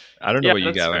 I don't know what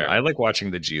you got. I like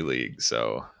watching the G League,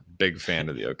 so big fan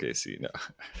of the OKC. No,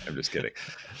 I'm just kidding.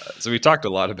 So we talked a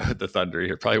lot about the Thunder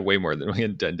here, probably way more than we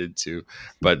intended to.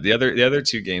 But the other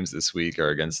two games this week are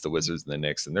against the Wizards and the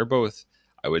Knicks, and they're both,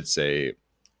 I would say,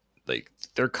 like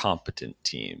they're competent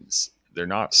teams. They're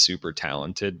not super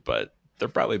talented, but they're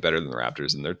probably better than the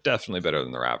Raptors, and they're definitely better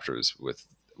than the Raptors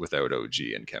without OG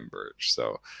and Kem Birch.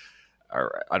 So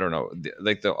I don't know,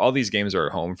 like all these games are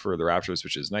at home for the Raptors,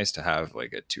 which is nice to have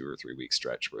like a 2 or 3 week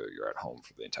stretch where you're at home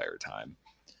for the entire time.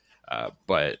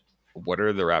 But what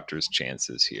are the Raptors'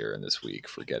 chances here in this week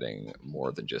for getting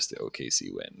more than just the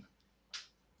OKC win?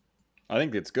 I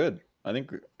think it's good. I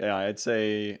think I'd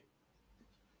say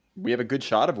we have a good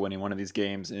shot of winning one of these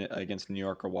games against New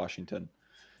York or Washington.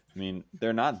 I mean,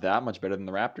 they're not that much better than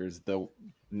the Raptors. The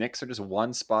Knicks are just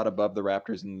one spot above the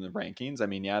Raptors in the rankings. I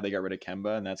mean, yeah, they got rid of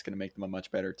Kemba, and that's going to make them a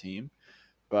much better team.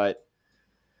 But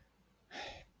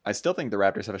I still think the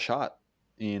Raptors have a shot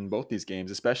in both these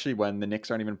games, especially when the Knicks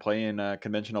aren't even playing a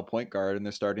conventional point guard in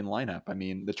their starting lineup. I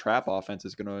mean, the trap defense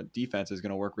is going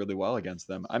to work really well against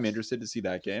them. I'm interested to see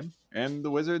that game. And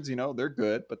the Wizards, they're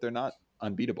good, but they're not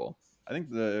unbeatable. I think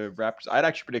the Raptors, I'd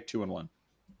actually predict 2-1.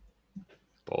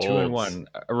 2-1,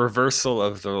 a reversal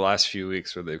of the last few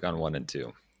weeks where they've gone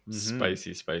 1-2.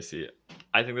 Mm-hmm. Spicy.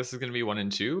 I think this is going to be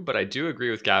 1-2, but I do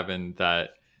agree with Gavin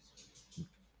that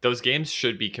those games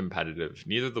should be competitive.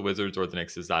 Neither the Wizards or the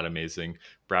Knicks is that amazing.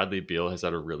 Bradley Beal has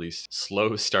had a really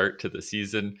slow start to the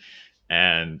season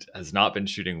and has not been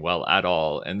shooting well at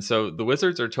all. And so the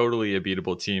Wizards are totally a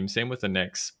beatable team. Same with the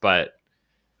Knicks, but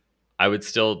I would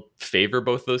still favor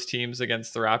both those teams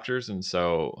against the Raptors. And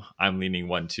so I'm leaning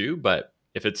 1-2, but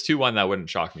if it's 2-1, that wouldn't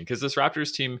shock me because this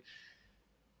Raptors team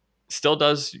still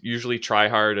does usually try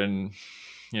hard and,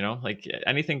 like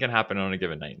anything can happen on a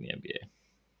given night in the NBA.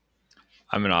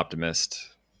 I'm an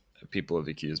optimist. People have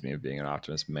accused me of being an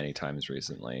optimist many times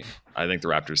recently. I think the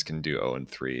Raptors can do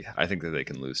 0-3. I think that they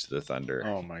can lose to the Thunder.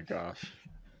 Oh my gosh.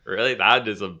 Really? That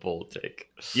is a bold take.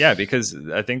 Yeah, because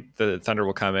I think the Thunder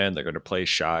will come in. They're going to play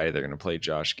Shai. They're going to play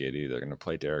Josh Giddey. They're going to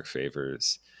play Derek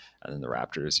Favors. And then the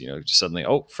Raptors, just suddenly,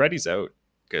 Freddie's out.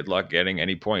 Good luck getting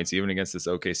any points, even against this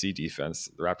OKC defense.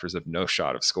 The Raptors have no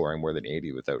shot of scoring more than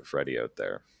 80 without Freddie out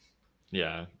there.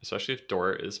 Yeah, especially if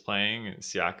Dort is playing,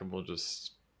 Siakam will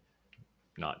just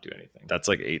not do anything. That's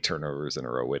like 8 turnovers in a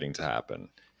row waiting to happen.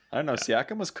 I don't know. Yeah.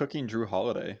 Siakam was cooking Drew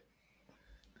Holiday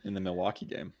in the Milwaukee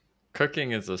game.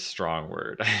 Cooking is a strong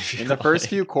word. In the first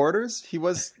few quarters, he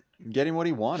was getting what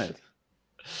he wanted.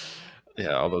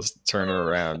 Yeah, all those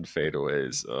turnaround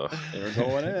fadeaways. They were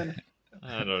going in.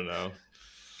 I don't know.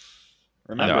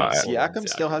 Remember, Siakam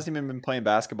still hasn't even been playing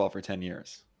basketball for 10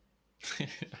 years.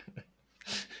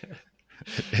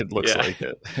 It looks like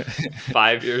it.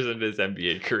 5 years into his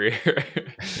NBA career.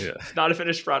 Yeah. It's not a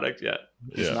finished product yet.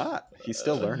 He's not. He's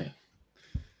still learning.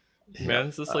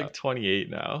 Man's just like 28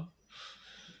 now.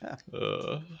 Yeah.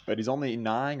 But he's only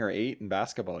 9 or 8 in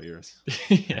basketball years.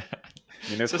 Yeah. I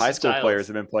mean, there's high school players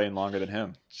that have been playing longer than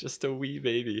him. Just a wee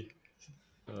baby.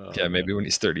 Yeah, maybe when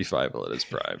he's 35, he'll hit his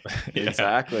prime.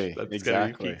 Exactly. That's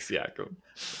exactly. Peak Siakam.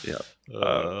 Yeah.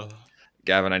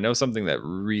 Gavin, I know something that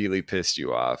really pissed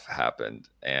you off happened,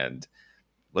 and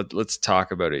let's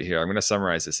talk about it here. I'm going to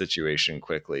summarize the situation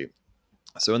quickly.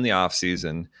 So in the off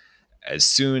season, as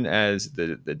soon as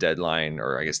the deadline,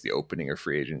 or I guess the opening of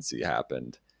free agency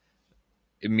happened,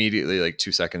 immediately, like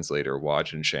 2 seconds later,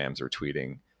 Woj and Shams were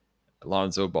tweeting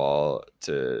Lonzo Ball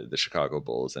to the Chicago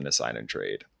Bulls in a sign and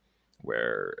trade,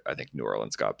 where I think New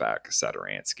Orleans got back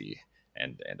Satoransky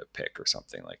and a pick or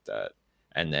something like that.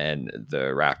 And then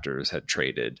the Raptors had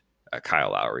traded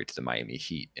Kyle Lowry to the Miami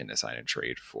Heat in a sign and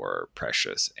trade for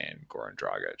Precious and Goran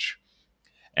Dragic.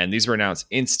 And these were announced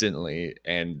instantly.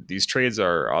 And these trades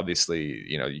are obviously,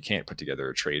 you can't put together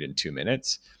a trade in 2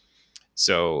 minutes.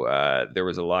 So there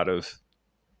was a lot of,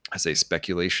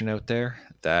 speculation out there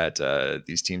that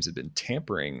these teams have been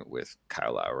tampering with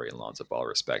Kyle Lowry and Lonzo Ball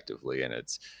respectively. And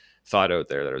it's thought out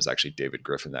there that it was actually David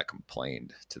Griffin that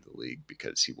complained to the league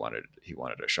because he wanted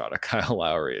a shot at Kyle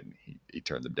Lowry, and he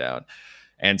turned them down.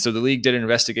 And so the league did an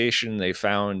investigation. They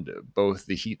found both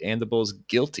the Heat and the Bulls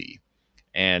guilty.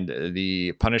 And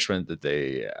the punishment that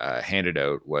they handed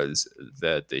out was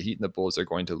that the Heat and the Bulls are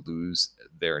going to lose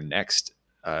their next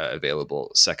available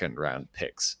second round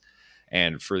picks.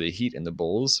 And for the Heat and the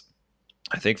Bulls,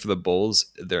 I think for the Bulls,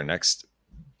 their next,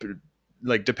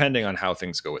 like depending on how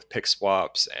things go with pick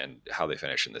swaps and how they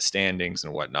finish in the standings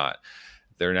and whatnot,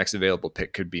 their next available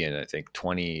pick could be in, I think,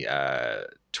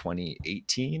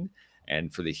 2018.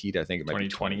 And for the Heat, I think it might be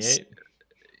 2028.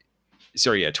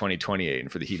 sorry, yeah, 2028,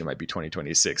 and for the Heat it might be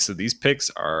 2026. So these picks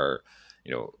are,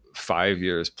 5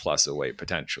 years plus away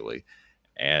potentially.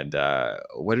 And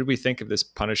what did we think of this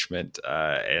punishment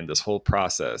and this whole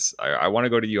process? I want to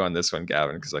go to you on this one,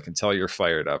 Gavin, because I can tell you're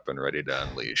fired up and ready to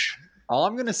unleash. All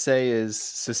I'm going to say is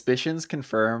suspicions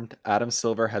confirmed. Adam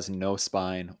Silver has no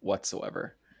spine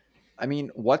whatsoever. I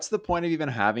mean, what's the point of even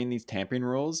having these tampering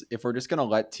rules if we're just going to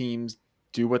let teams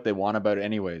do what they want about it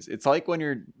anyways? It's like when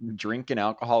you're drinking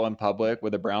alcohol in public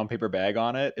with a brown paper bag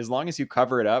on it. As long as you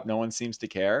cover it up, no one seems to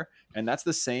care. And that's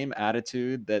the same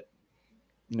attitude that,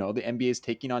 the NBA is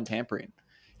taking on tampering.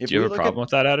 Do you have a problem with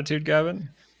that attitude, Gavin?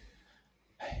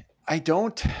 I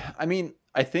don't. I mean,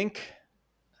 I think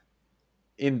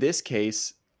in this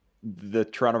case, the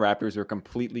Toronto Raptors were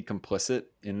completely complicit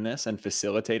in this and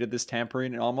facilitated this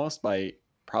tampering almost by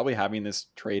probably having this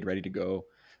trade ready to go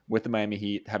with the Miami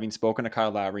Heat, having spoken to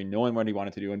Kyle Lowry, knowing what he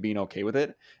wanted to do and being okay with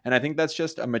it. And I think that's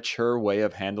just a mature way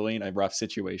of handling a rough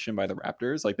situation by the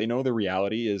Raptors. Like, they know the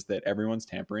reality is that everyone's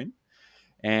tampering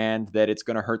and that it's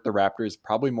going to hurt the Raptors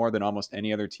probably more than almost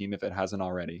any other team if it hasn't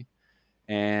already.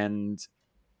 And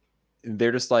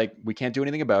they're just like, we can't do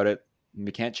anything about it.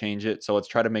 We can't change it. So let's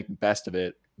try to make the best of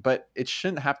it. But it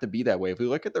shouldn't have to be that way. If we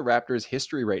look at the Raptors'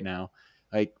 history right now,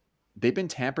 like, they've been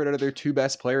tampered out of their two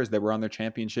best players that were on their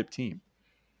championship team.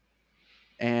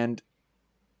 And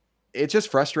it's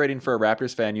just frustrating for a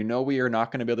Raptors fan. We are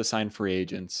not going to be able to sign free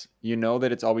agents.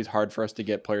 That it's always hard for us to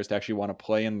get players to actually want to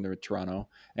play in Toronto.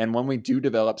 And when we do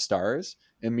develop stars,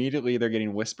 immediately they're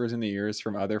getting whispers in the ears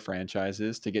from other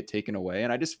franchises to get taken away.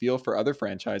 And I just feel for other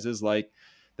franchises like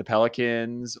the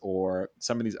Pelicans or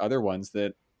some of these other ones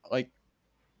that, like,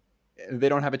 they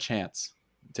don't have a chance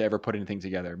to ever put anything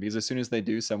together, because as soon as they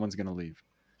do, someone's going to leave.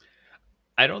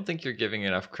 I don't think you're giving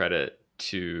enough credit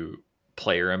to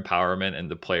player empowerment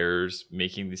and the players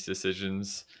making these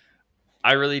decisions.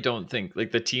 I really don't think,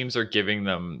 like, the teams are giving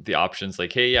them the options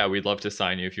like, hey, yeah, we'd love to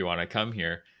sign you if you want to come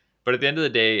here. But at the end of the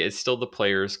day, it's still the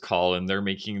players' call, and they're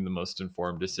making the most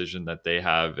informed decision that they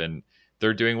have, and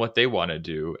they're doing what they want to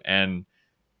do. And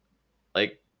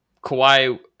like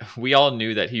Kawhi, we all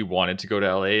knew that he wanted to go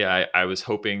to LA. I was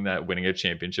hoping that winning a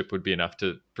championship would be enough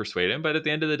to persuade him. But at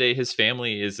the end of the day, his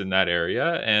family is in that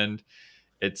area. And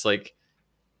it's like,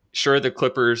 sure, the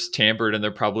Clippers tampered and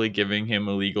they're probably giving him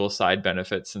illegal side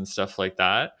benefits and stuff like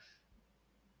that.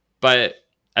 But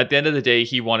at the end of the day,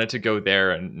 he wanted to go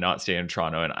there and not stay in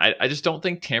Toronto. And I just don't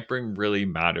think tampering really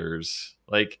matters.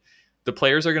 Like, the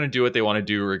players are going to do what they want to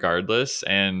do regardless.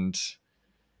 And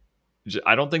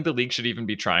I don't think the league should even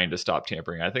be trying to stop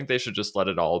tampering. I think they should just let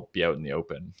it all be out in the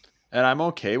open. And I'm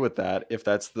okay with that if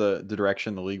that's the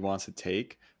direction the league wants to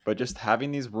take. But just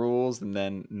having these rules and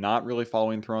then not really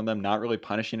following through on them, not really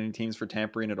punishing any teams for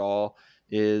tampering at all,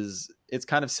 it's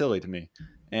kind of silly to me.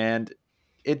 And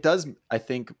it does, I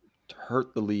think,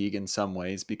 hurt the league in some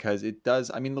ways, because it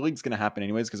does. I mean, the league's going to happen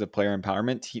anyways because of player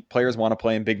empowerment. Players want to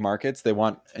play in big markets. They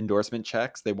want endorsement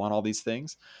checks. They want all these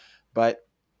things. But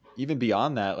even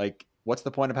beyond that, like, what's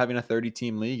the point of having a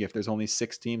 30-team league if there's only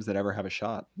 6 teams that ever have a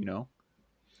shot,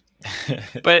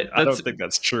 But I don't think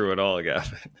that's true at all,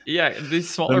 Gavin. Yeah, these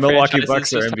smaller the Milwaukee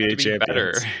Bucks are NBA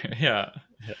champions. Yeah.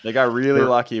 They got really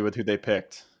lucky with who they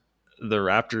picked. The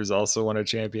Raptors also won a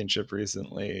championship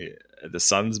recently. The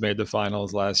Suns made the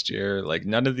finals last year. Like,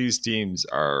 none of these teams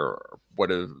are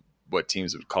what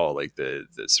teams would call like the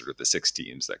sort of the 6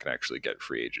 teams that can actually get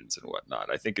free agents and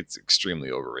whatnot. I think it's extremely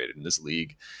overrated. And this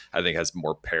league, I think, has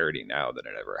more parity now than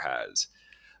it ever has.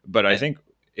 But I think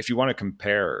if you want to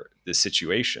compare the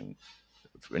situation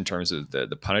in terms of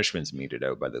the punishments meted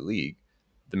out by the league,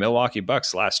 the Milwaukee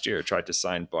Bucks last year tried to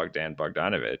sign Bogdan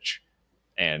Bogdanovic,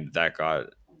 and that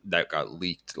got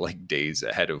leaked like days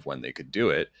ahead of when they could do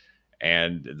it.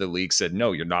 And the league said,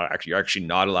 no, you're actually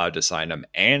not allowed to sign him.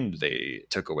 And they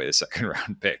took away the second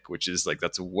round pick, which is like,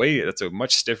 that's a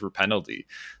much stiffer penalty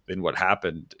than what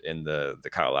happened in the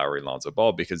Kyle Lowry, Lonzo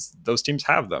Ball, because those teams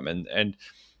have them. And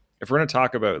if we're going to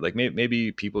talk about, like,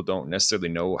 maybe people don't necessarily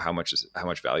know how much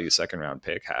value a second round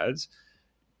pick has,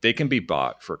 they can be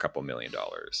bought for a couple $1 million.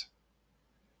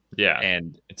 Yeah.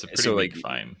 And it's a pretty big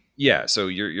fine. Yeah. So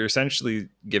you're essentially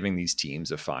giving these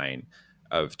teams a fine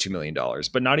of $2 million,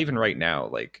 but not even right now.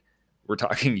 Like, we're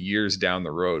talking years down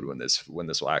the road when this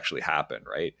will actually happen.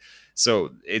 Right.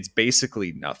 So it's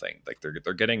basically nothing. Like,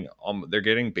 they're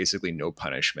getting basically no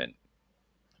punishment,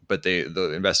 but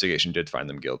the investigation did find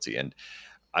them guilty. And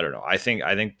I don't know. I think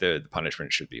the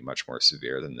punishment should be much more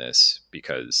severe than this,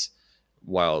 because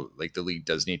while, like, the league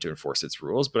does need to enforce its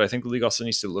rules, but I think the league also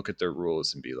needs to look at their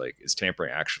rules and be like, is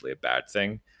tampering actually a bad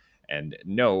thing? And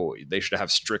no, they should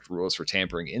have strict rules for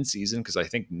tampering in season, because I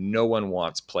think no one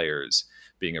wants players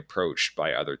being approached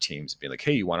by other teams being like,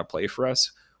 hey, you want to play for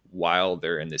us, while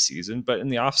they're in the season. But in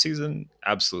the off season,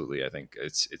 absolutely, I think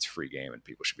it's free game and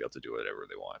people should be able to do whatever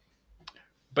they want.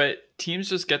 But teams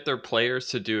just get their players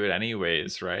to do it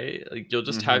anyways, right? Like you'll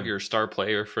just have your star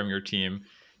player from your team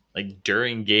like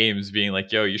during games being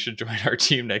like, yo, you should join our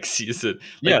team next season.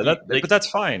 Like, yeah, but that's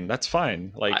fine. That's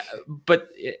fine. Like,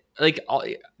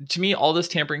 to me, all this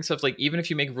tampering stuff, like even if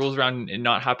you make rules around it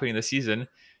not happening this season,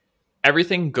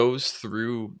 everything goes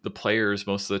through the players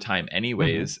most of the time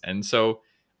anyways. And so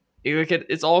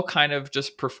it's all kind of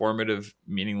just performative,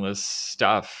 meaningless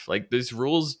stuff. Like these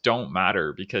rules don't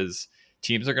matter because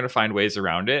teams are going to find ways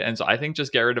around it. And so I think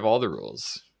just get rid of all the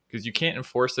rules, because you can't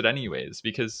enforce it anyways,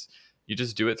 because you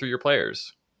just do it through your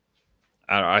players.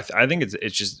 I think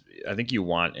it's just, I think you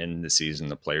want in the season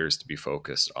the players to be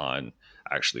focused on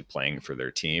actually playing for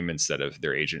their team instead of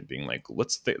their agent being like,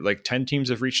 like 10 teams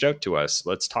have reached out to us.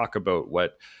 Let's talk about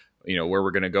what, where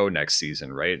we're going to go next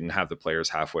season. Right. And have the players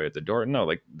halfway at the door. No,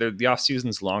 like the off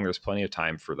season's long. There's plenty of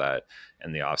time for that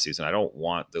in the off season. I don't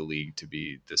want the league to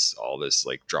be all this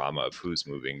like drama of who's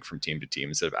moving from team to team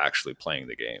instead of actually playing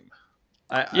the game.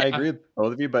 I agree with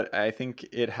both of you, but I think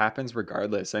it happens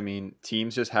regardless. I mean,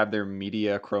 teams just have their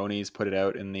media cronies put it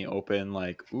out in the open,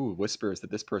 like, ooh, whispers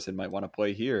that this person might want to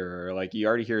play here. Or like you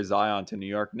already hear Zion to New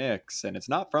York Knicks, and it's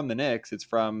not from the Knicks. It's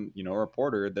from, a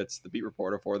reporter that's the beat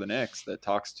reporter for the Knicks that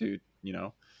talks to,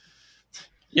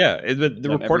 Yeah,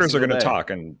 the reporters are going to talk,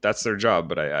 and that's their job.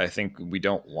 But I think we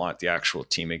don't want the actual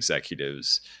team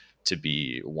executives to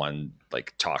be one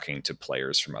like talking to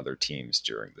players from other teams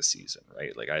during the season,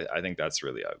 right? Like I think that's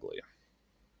really ugly.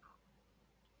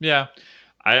 Yeah,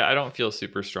 I don't feel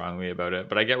super strongly about it,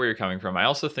 but I get where you're coming from. I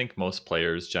also think most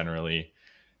players generally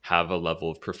have a level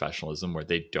of professionalism where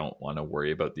they don't want to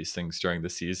worry about these things during the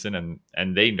season,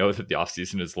 and they know that the off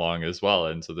season is long as well,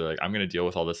 and so they're like, I'm going to deal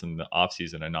with all this in the off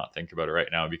season and not think about it right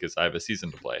now because I have a season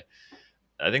to play.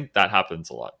 I think that happens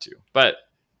a lot too, but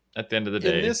at the end of the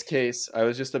day, in this case, I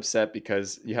was just upset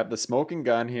because you have the smoking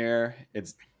gun here.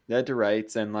 It's dead to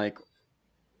rights, and like,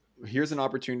 here's an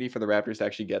opportunity for the Raptors to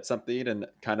actually get something and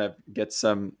kind of get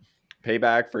some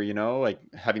payback for, like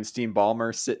having Steve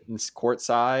Ballmer sit in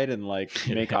courtside and like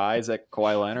make eyes at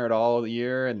Kawhi Leonard all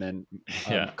year, and then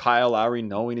Kyle Lowry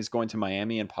knowing he's going to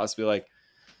Miami and possibly like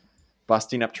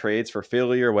busting up trades for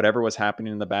Philly or whatever was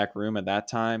happening in the back room at that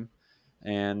time.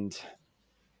 And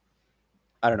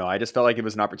I don't know. I just felt like it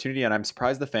was an opportunity, and I'm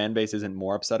surprised the fan base isn't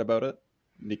more upset about it,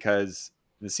 because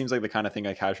it seems like the kind of thing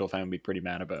a casual fan would be pretty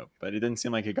mad about. But it didn't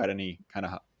seem like it got any kind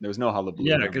of, there was no hullabaloo.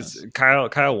 Yeah, because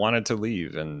Kyle wanted to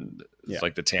leave, and it's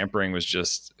like the tampering was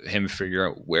just him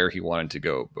figuring out where he wanted to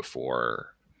go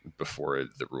before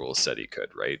the rules said he could,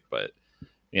 right? But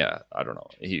yeah, I don't know.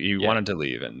 He wanted to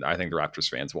leave, and I think the Raptors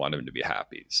fans wanted him to be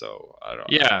happy. So I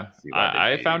don't know. Yeah,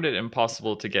 I found it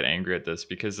impossible to get angry at this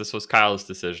because this was Kyle's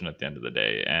decision at the end of the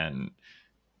day, and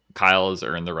Kyle has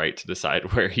earned the right to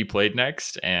decide where he played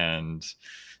next. And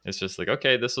it's just like,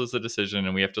 okay, this was the decision,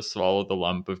 and we have to swallow the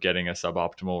lump of getting a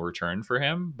suboptimal return for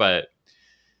him. But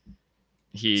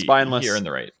he earned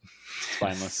the right.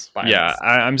 Spineless. Yeah,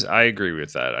 I agree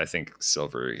with that. I think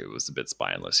Silver was a bit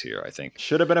spineless here. I think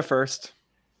should have been a first.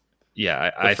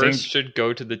 Yeah, I think should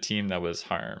go to the team that was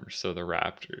harmed. So the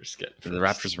Raptors get first. The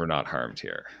Raptors were not harmed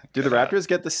here. Do the Raptors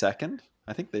get the second?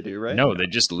 I think they do, right? No, they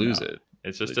just lose it.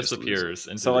 It just disappears.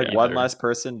 So like one less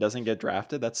person doesn't get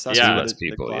drafted. That's such less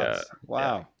people. Yeah.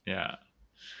 Wow. Yeah.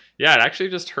 It actually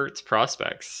just hurts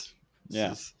prospects.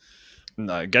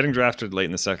 No, getting drafted late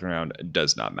in the second round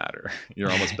does not matter.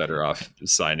 You're almost better off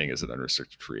signing as an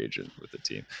unrestricted free agent with the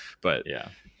team. But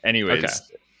anyways.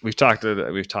 Okay. We've talked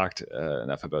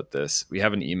enough about this. We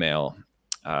have an email.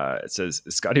 It says,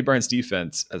 Scottie Barnes'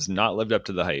 defense has not lived up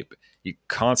to the hype. He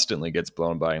constantly gets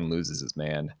blown by and loses his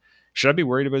man. Should I be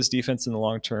worried about his defense in the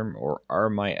long term, or are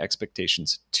my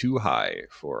expectations too high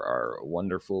for our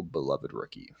wonderful, beloved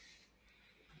rookie?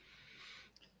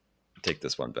 Take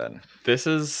this one, Ben. This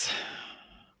is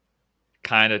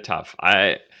kind of tough.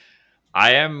 I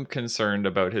am concerned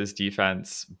about his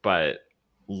defense, but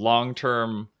long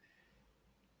term,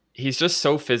 he's just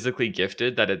so physically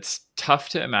gifted that it's tough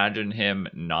to imagine him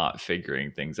not figuring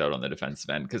things out on the defensive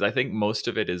end, because I think most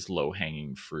of it is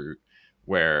low-hanging fruit,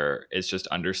 where it's just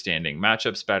understanding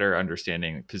matchups better,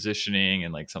 understanding positioning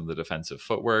and like some of the defensive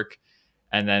footwork,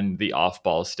 and then the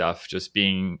off-ball stuff, just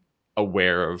being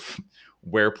aware of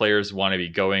where players want to be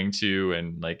going to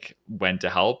and like when to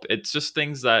help. It's just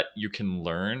things that you can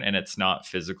learn, and it's not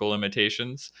physical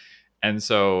limitations. And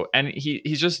so, and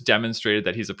he's just demonstrated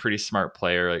that he's a pretty smart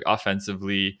player. Like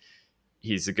offensively,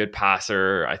 He's a good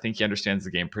passer. I think he understands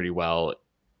the game pretty well.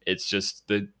 It's just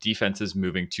the defense is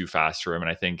moving too fast for him.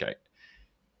 And I think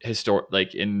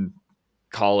like in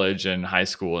college and high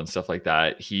school and stuff like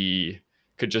that, he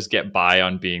could just get by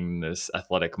on being this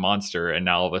athletic monster. And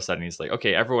now all of a sudden he's like,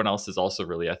 okay, everyone else is also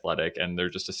really athletic and they're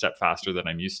just a step faster than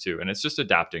I'm used to. And it's just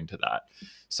adapting to that.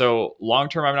 So long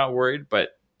term, I'm not worried,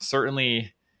 but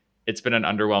certainly it's been an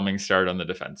underwhelming start on the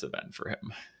defensive end for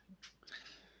him.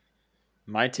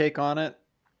 My take on it,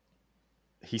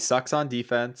 he sucks on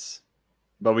defense,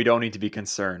 but we don't need to be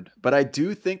concerned. But I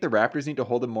do think the Raptors need to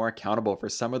hold him more accountable for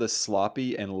some of the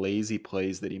sloppy and lazy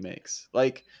plays that he makes.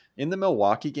 Like in the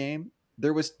Milwaukee game,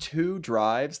 there was 2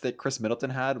 drives that Chris Middleton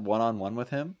had one-on-one with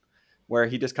him where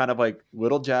he just kind of like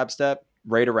little jab step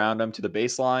right around him to the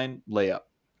baseline, layup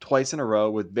twice in a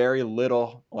row with very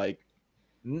little, like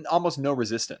almost no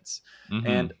resistance. Mm-hmm.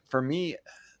 And for me,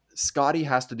 Scottie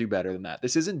has to do better than that.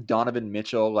 This isn't Donovan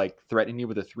Mitchell like threatening you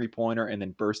with a 3-pointer and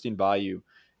then bursting by you.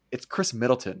 It's Chris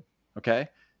Middleton, okay?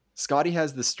 Scottie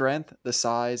has the strength, the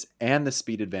size, and the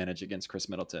speed advantage against Chris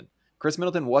Middleton. Chris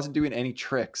Middleton wasn't doing any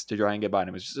tricks to try and get by him.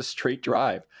 It was just a straight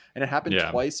drive. And it happened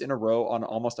twice in a row on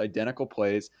almost identical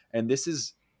plays. And this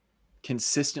is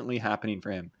consistently happening for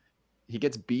him. He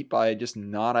gets beat by just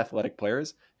non-athletic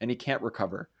players, and he can't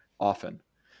recover often.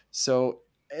 So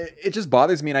it just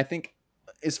bothers me. And I think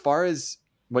as far as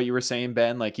what you were saying,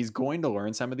 Ben, like he's going to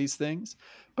learn some of these things.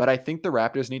 But I think the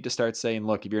Raptors need to start saying,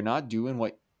 look, if you're not doing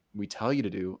what we tell you to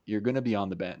do, you're going to be on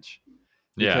the bench.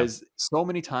 Because so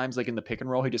many times, like in the pick and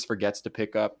roll, he just forgets to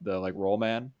pick up the like roll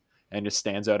man and just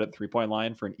stands out at the 3-point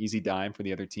line for an easy dime for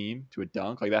the other team to a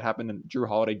dunk. Like that happened, and Drew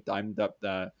Holiday dimed up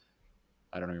the,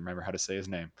 I don't even remember how to say his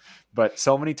name, but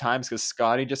so many times because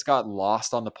Scottie just got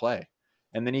lost on the play.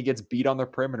 And then he gets beat on the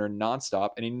perimeter nonstop,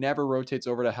 and he never rotates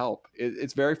over to help.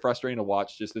 It's very frustrating to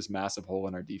watch just this massive hole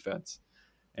in our defense,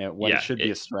 and when it should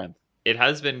be a strength. It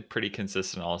has been pretty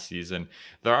consistent all season.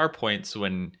 There are points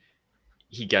when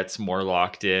he gets more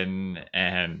locked in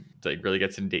and like really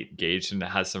gets engaged and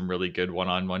has some really good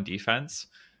one-on-one defense,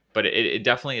 but it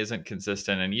definitely isn't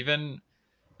consistent. And even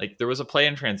like there was a play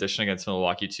in transition against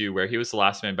Milwaukee too, where he was the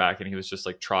last man back and he was just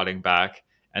like trotting back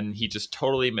and he just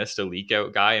totally missed a leak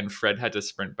out guy and Fred had to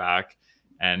sprint back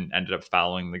and ended up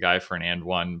fouling the guy for an and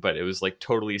one. But it was like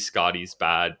totally Scottie's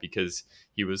bad because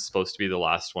he was supposed to be the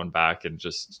last one back and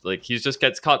just like he just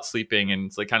gets caught sleeping and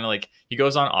it's like kind of like he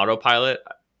goes on autopilot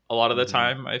a lot of the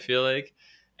time, I feel like,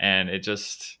 and it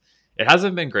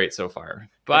hasn't been great so far.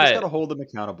 But I just gotta hold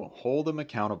him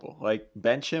accountable. Like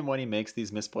bench him when he makes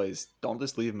these misplays. Don't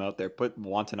just leave him out there. Put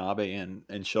Watanabe in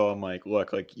and show him like,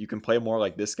 look, like you can play more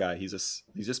like this guy. He's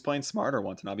just playing smarter.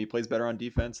 Watanabe plays better on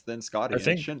defense than Scottie.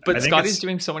 But Scottie's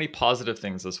doing so many positive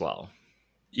things as well.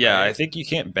 Yeah, right? I think you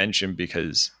can't bench him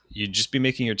because you'd just be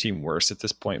making your team worse at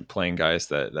this point, playing guys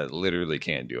that literally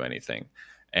can't do anything.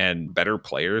 And better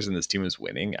players, and this team is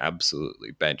winning,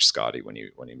 absolutely bench Scottie when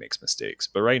he makes mistakes.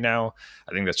 But right now,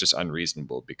 I think that's just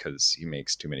unreasonable because he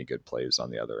makes too many good plays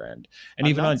on the other end. And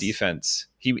even on defense,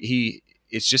 he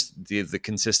it's just the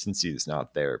consistency is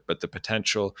not there. But the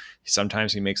potential,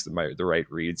 sometimes he makes the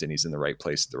right reads and he's in the right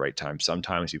place at the right time.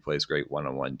 Sometimes he plays great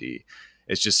one-on-one D.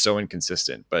 It's just so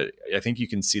inconsistent. But I think you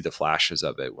can see the flashes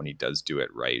of it when he does do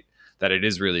it right, that it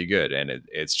is really good. And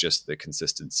it's just the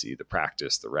consistency, the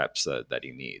practice, the reps that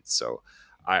he needs. So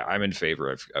I'm in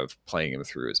favor of playing him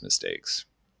through his mistakes.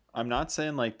 I'm not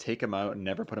saying like take him out and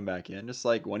never put him back in. Just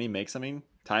like when he makes something,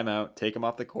 time out, take him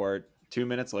off the court. 2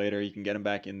 minutes later, you can get him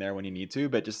back in there when you need to.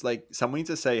 But just like someone needs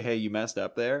to say, hey, you messed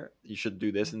up there. You should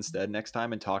do this instead next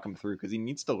time and talk him through because he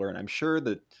needs to learn. I'm sure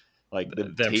that like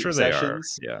the tape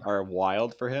sessions are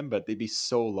wild for him, but they'd be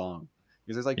so long.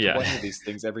 Because there's like 20 of these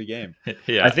things every game.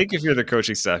 I think if you're the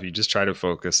coaching staff, you just try to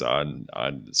focus on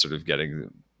sort of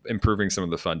improving some of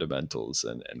the fundamentals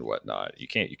and whatnot. You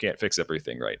can't fix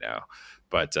everything right now,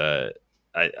 but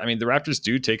I mean the Raptors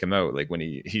do take him out. Like when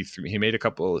he made a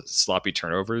couple sloppy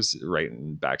turnovers right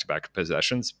in back-to-back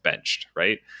possessions, benched.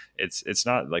 Right? It's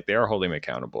not like they are holding him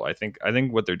accountable. I think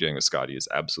what they're doing with Scottie is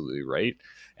absolutely right,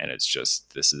 and it's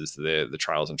just this is the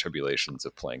trials and tribulations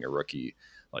of playing a rookie.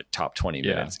 Like top 20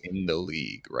 minutes in the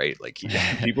league, right? Like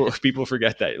people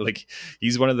forget that. Like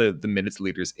he's one of the minutes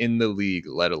leaders in the league,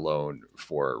 let alone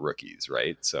for rookies,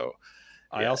 right? So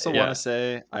I also want to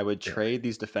say I would trade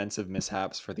these defensive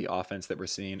mishaps for the offense that we're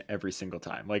seeing every single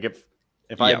time. Like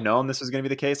if I had known this was going to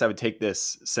be the case, I would take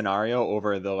this scenario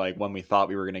over the like one we thought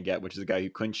we were going to get, which is a guy who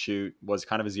couldn't shoot, was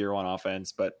kind of a 0 on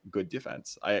offense, but good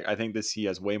defense. I think he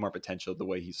has way more potential the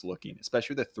way he's looking,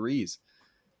 especially the threes.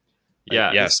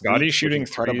 Yeah. Scottie shooting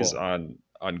threes on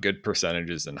good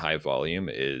percentages and high volume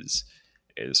is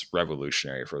is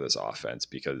revolutionary for this offense,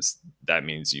 because that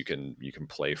means you can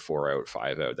play 4 out,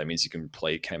 5 out. That means you can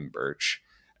play Khem Birch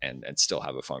and still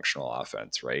have a functional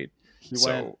offense, right? He went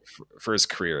So for his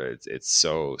career, it's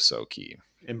so key.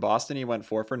 in Boston. He went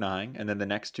 4 for 9, and then the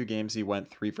next 2 games he went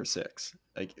 3 for 6.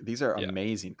 Like, these are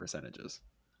amazing percentages.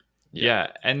 Yeah,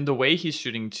 and the way he's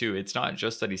shooting too, it's not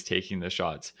just that he's taking the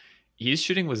shots. He's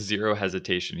shooting with zero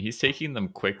hesitation. He's taking them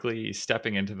quickly, he's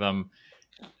stepping into them.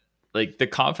 Like, the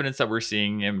confidence that we're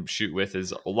seeing him shoot with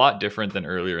is a lot different than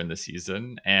earlier in the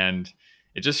season, and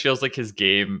it just feels like his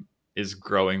game is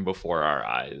growing before our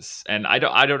eyes. And I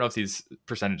don't know if these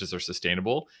percentages are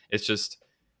sustainable. It's just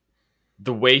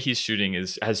the way he's shooting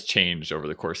has changed over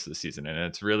the course of the season, and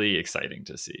it's really exciting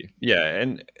to see. Yeah,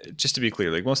 and just to be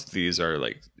clear, like, most of these are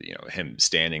like, him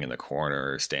standing in the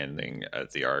corner, standing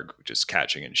at the arc, just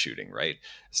catching and shooting, right?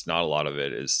 It's not a lot of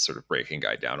it is sort of breaking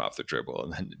guy down off the dribble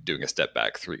and then doing a step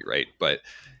back 3, right? But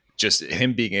just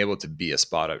him being able to be a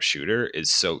spot up shooter is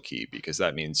so key, because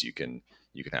that means you can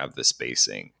have the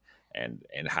spacing and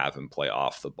have him play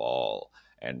off the ball,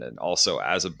 and then also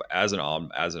as an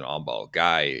on ball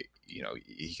guy,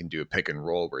 he can do a pick and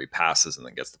roll where he passes and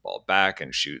then gets the ball back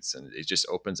and shoots, and it just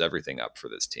opens everything up for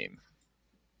this team.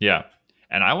 Yeah.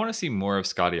 And I want to see more of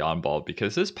Scotty on ball,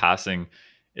 because his passing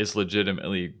is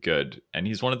legitimately good. And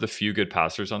he's one of the few good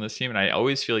passers on this team. And I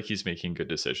always feel like he's making good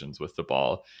decisions with the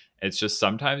ball. It's just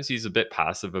sometimes he's a bit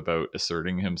passive about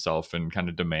asserting himself and kind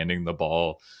of demanding the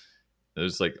ball.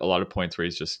 There's like a lot of points where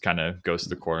he's just kind of goes to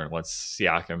the corner and lets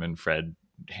Siakam and Fred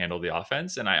handle the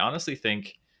offense. And I honestly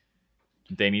think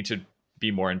they need to be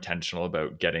more intentional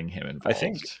about getting him involved.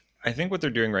 I think what they're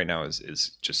doing right now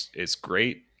is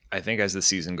great. I think as the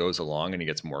season goes along and he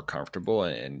gets more comfortable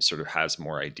and sort of has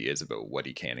more ideas about what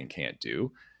he can and can't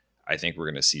do, I think we're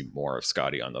going to see more of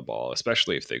Scotty on the ball,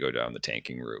 especially if they go down the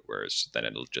tanking route, where then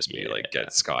it'll just be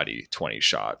get Scotty 20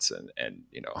 shots and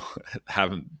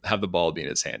have the ball be in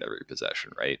his hand every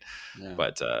possession, right? Yeah.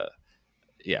 But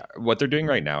what they're doing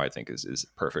right now, I think, is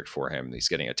perfect for him. He's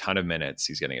getting a ton of minutes,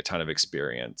 he's getting a ton of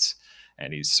experience,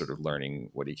 and he's sort of learning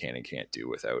what he can and can't do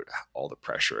without all the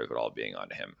pressure of it all being on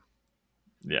him.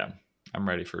 Yeah, I'm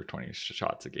ready for 20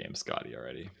 shots a game, Scotty,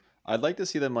 already. I'd like to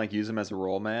see them use him as a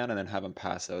roll man and then have him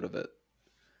pass out of it.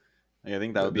 I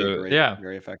think that would be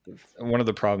very effective. And one of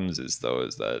the problems is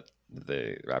that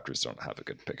the Raptors don't have a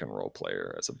good pick and roll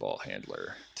player as a ball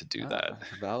handler to do that.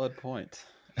 Valid point.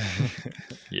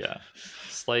 Yeah,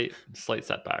 slight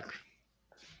setback.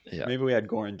 Yeah, maybe we had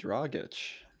Goran Dragic.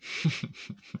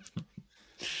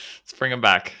 Let's bring him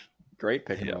back. Great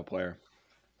pick and roll player.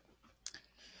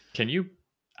 Can you,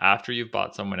 after you've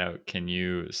bought someone out, can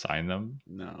you sign them?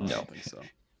 No, I don't think so.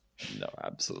 No,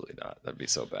 absolutely not. That'd be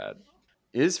so bad.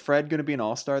 Is Fred going to be an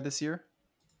all-star this year?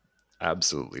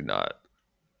 Absolutely not.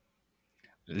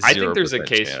 I think there's a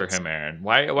case for him, Aaron.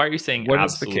 Why are you saying what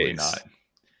absolutely not?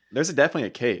 There's definitely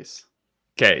a case.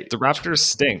 Okay, the Raptors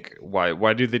stink.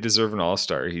 Why do they deserve an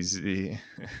all-star? He's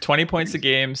 20 points a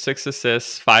game, 6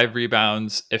 assists, 5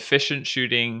 rebounds, efficient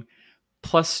shooting,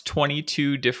 plus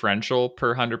 22 differential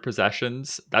per 100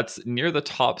 possessions. That's near the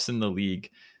tops in the league.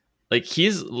 Like,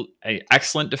 he's an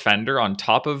excellent defender on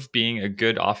top of being a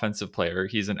good offensive player.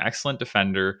 He's an excellent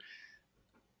defender.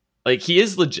 Like, he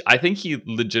is I think he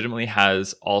legitimately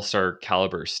has all-star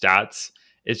caliber stats.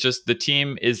 It's just the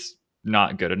team is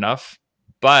not good enough.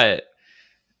 But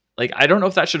like, I don't know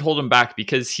if that should hold him back,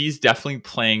 because he's definitely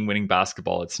playing winning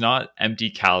basketball. It's not empty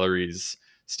calories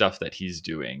stuff that he's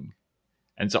doing.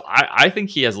 And so I think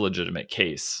he has a legitimate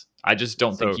case. I just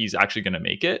don't think he's actually going to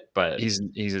make it, but he's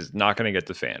not going to get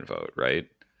the fan vote, right?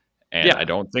 And I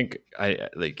don't think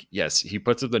yes, he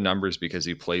puts up the numbers because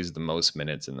he plays the most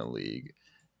minutes in the league,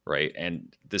 right?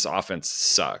 And this offense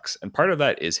sucks. And part of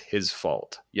that is his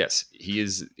fault. Yes,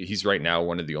 he's right now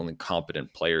one of the only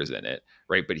competent players in it,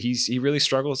 right? But he really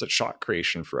struggles at shot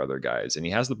creation for other guys, and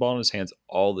he has the ball in his hands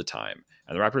all the time.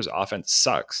 And the Raptors offense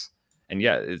sucks. And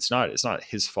it's not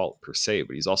his fault per se,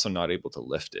 but he's also not able to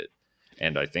lift it.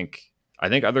 And I think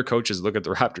other coaches look at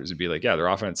the Raptors and be like, yeah, their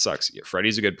offense sucks. Yeah,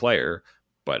 Freddie's a good player,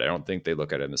 but I don't think they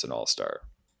look at him as an all-star.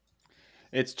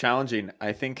 It's challenging.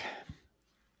 I think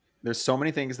there's so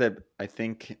many things that I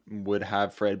think would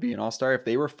have Fred be an all-star. If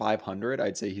they were 500,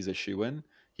 I'd say he's a shoo-in.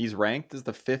 He's ranked as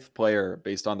the 5th player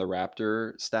based on the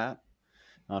Raptor stat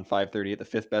on 538, the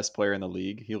 5th best player in the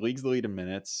league. He leads the lead in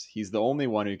minutes. He's the only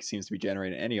one who seems to be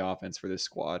generating any offense for this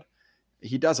squad.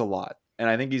 He does a lot, and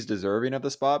I think he's deserving of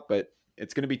the spot, but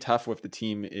it's going to be tough if the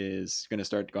team is going to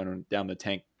start going down the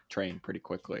tank train pretty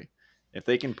quickly. If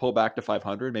they can pull back to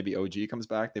 500, maybe OG comes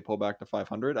back, they pull back to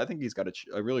 500, I think he's got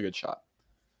a really good shot.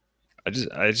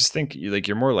 I just think like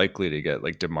you're more likely to get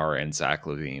like DeMar and Zach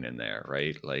LaVine in there,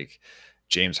 right? Like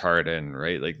James Harden,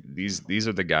 right? Like these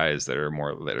are the guys that are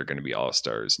going to be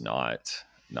all-stars, not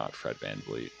Fred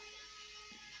VanVleet.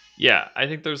 Yeah, I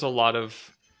think there's a lot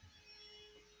of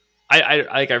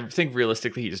I think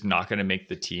realistically he's not going to make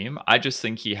the team. I just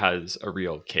think he has a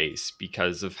real case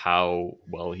because of how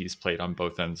well he's played on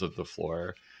both ends of the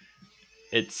floor.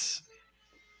 It's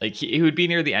like he would be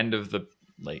near the end of the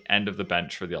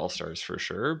bench for the All-Stars for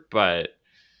sure, but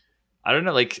I don't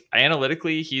know, like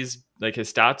analytically he's like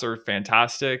his stats are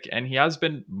fantastic and he has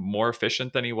been more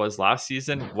efficient than he was last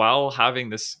season while having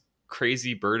this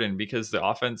crazy burden because the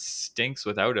offense stinks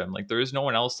without him. Like there is no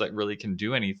one else that really can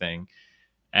do anything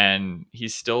and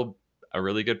he's still a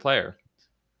really good player.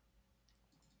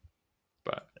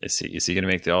 But is he going to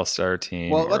make the All-Star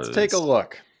team? Well, let's take a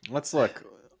look. Let's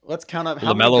count up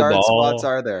how LaMelo many guard Ball, spots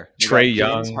are there. Trae James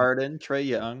Young, Harden, Trae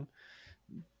Young,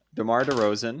 DeMar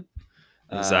DeRozan,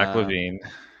 Zach LaVine.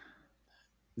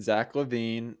 Zach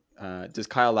LaVine. Does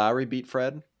Kyle Lowry beat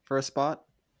Fred for a spot?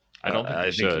 I don't think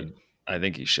he should. I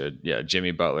think he should. Yeah,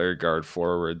 Jimmy Butler, guard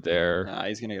forward there. Nah,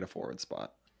 he's gonna get a forward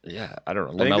spot. Yeah, I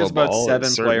don't know. I think there's about 7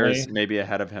 players maybe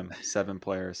ahead of him. 7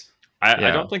 players.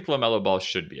 I don't think LaMelo Ball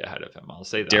should be ahead of him. I'll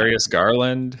say that. Darius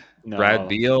Garland, no. Brad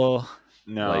Beal.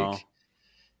 No. Like,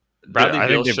 Bradley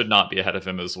Beal should not be ahead of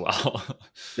him as well.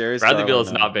 Bradley Beal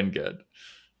has not been good.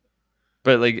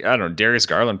 But like, I don't know, Darius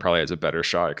Garland probably has a better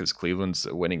shot because Cleveland's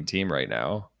a winning team right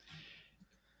now.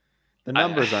 The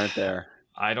numbers aren't there.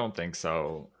 I don't think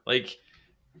so. Like,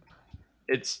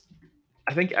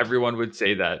 I think everyone would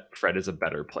say that Fred is a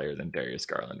better player than Darius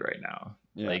Garland right now.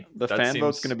 Yeah. Like the fan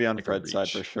vote's going to be on Fred's side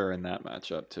for sure in that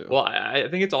matchup too. Well, I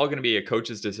think it's all going to be a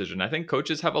coach's decision. I think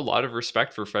coaches have a lot of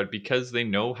respect for Fred because they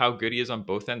know how good he is on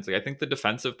both ends. Like, I think the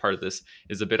defensive part of this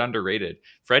is a bit underrated.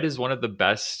 Fred is one of the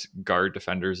best guard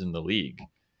defenders in the league.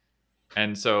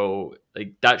 And so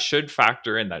like that should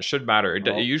factor in, that should matter. It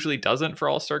usually doesn't for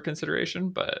all-star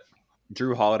consideration, but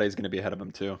Drew Holiday is going to be ahead of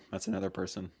him too. That's another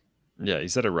person. Yeah,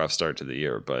 he's had a rough start to the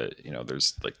year, but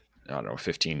there's like, I don't know,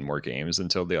 15 more games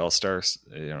until the All-Star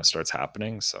starts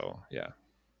happening. So yeah,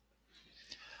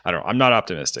 I'm not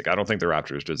optimistic. I don't think the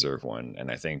Raptors deserve one, and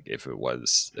I think if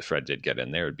Fred did get in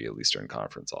there, it'd be a Eastern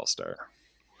Conference All-Star.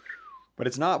 But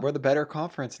it's not. We're the better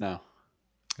conference now.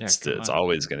 Yeah, it's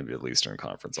always going to be the Eastern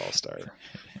Conference All-Star.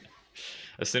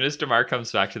 As soon as DeMar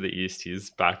comes back to the East,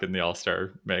 he's back in the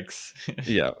All-Star mix.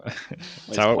 Yeah.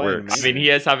 That's how it works. I mean,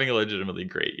 he is having a legitimately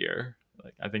great year.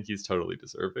 Like, I think he's totally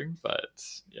deserving, but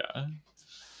yeah.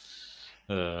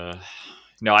 No,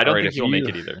 I don't think he'll make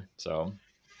it either. So,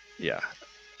 yeah.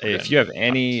 If you have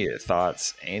any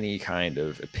thoughts, any kind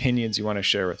of opinions you want to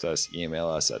share with us, email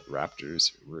us at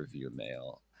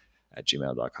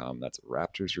raptorsreviewmail@gmail.com. That's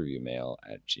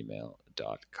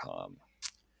raptorsreviewmail@gmail.com.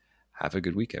 Have a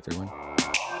good week, everyone.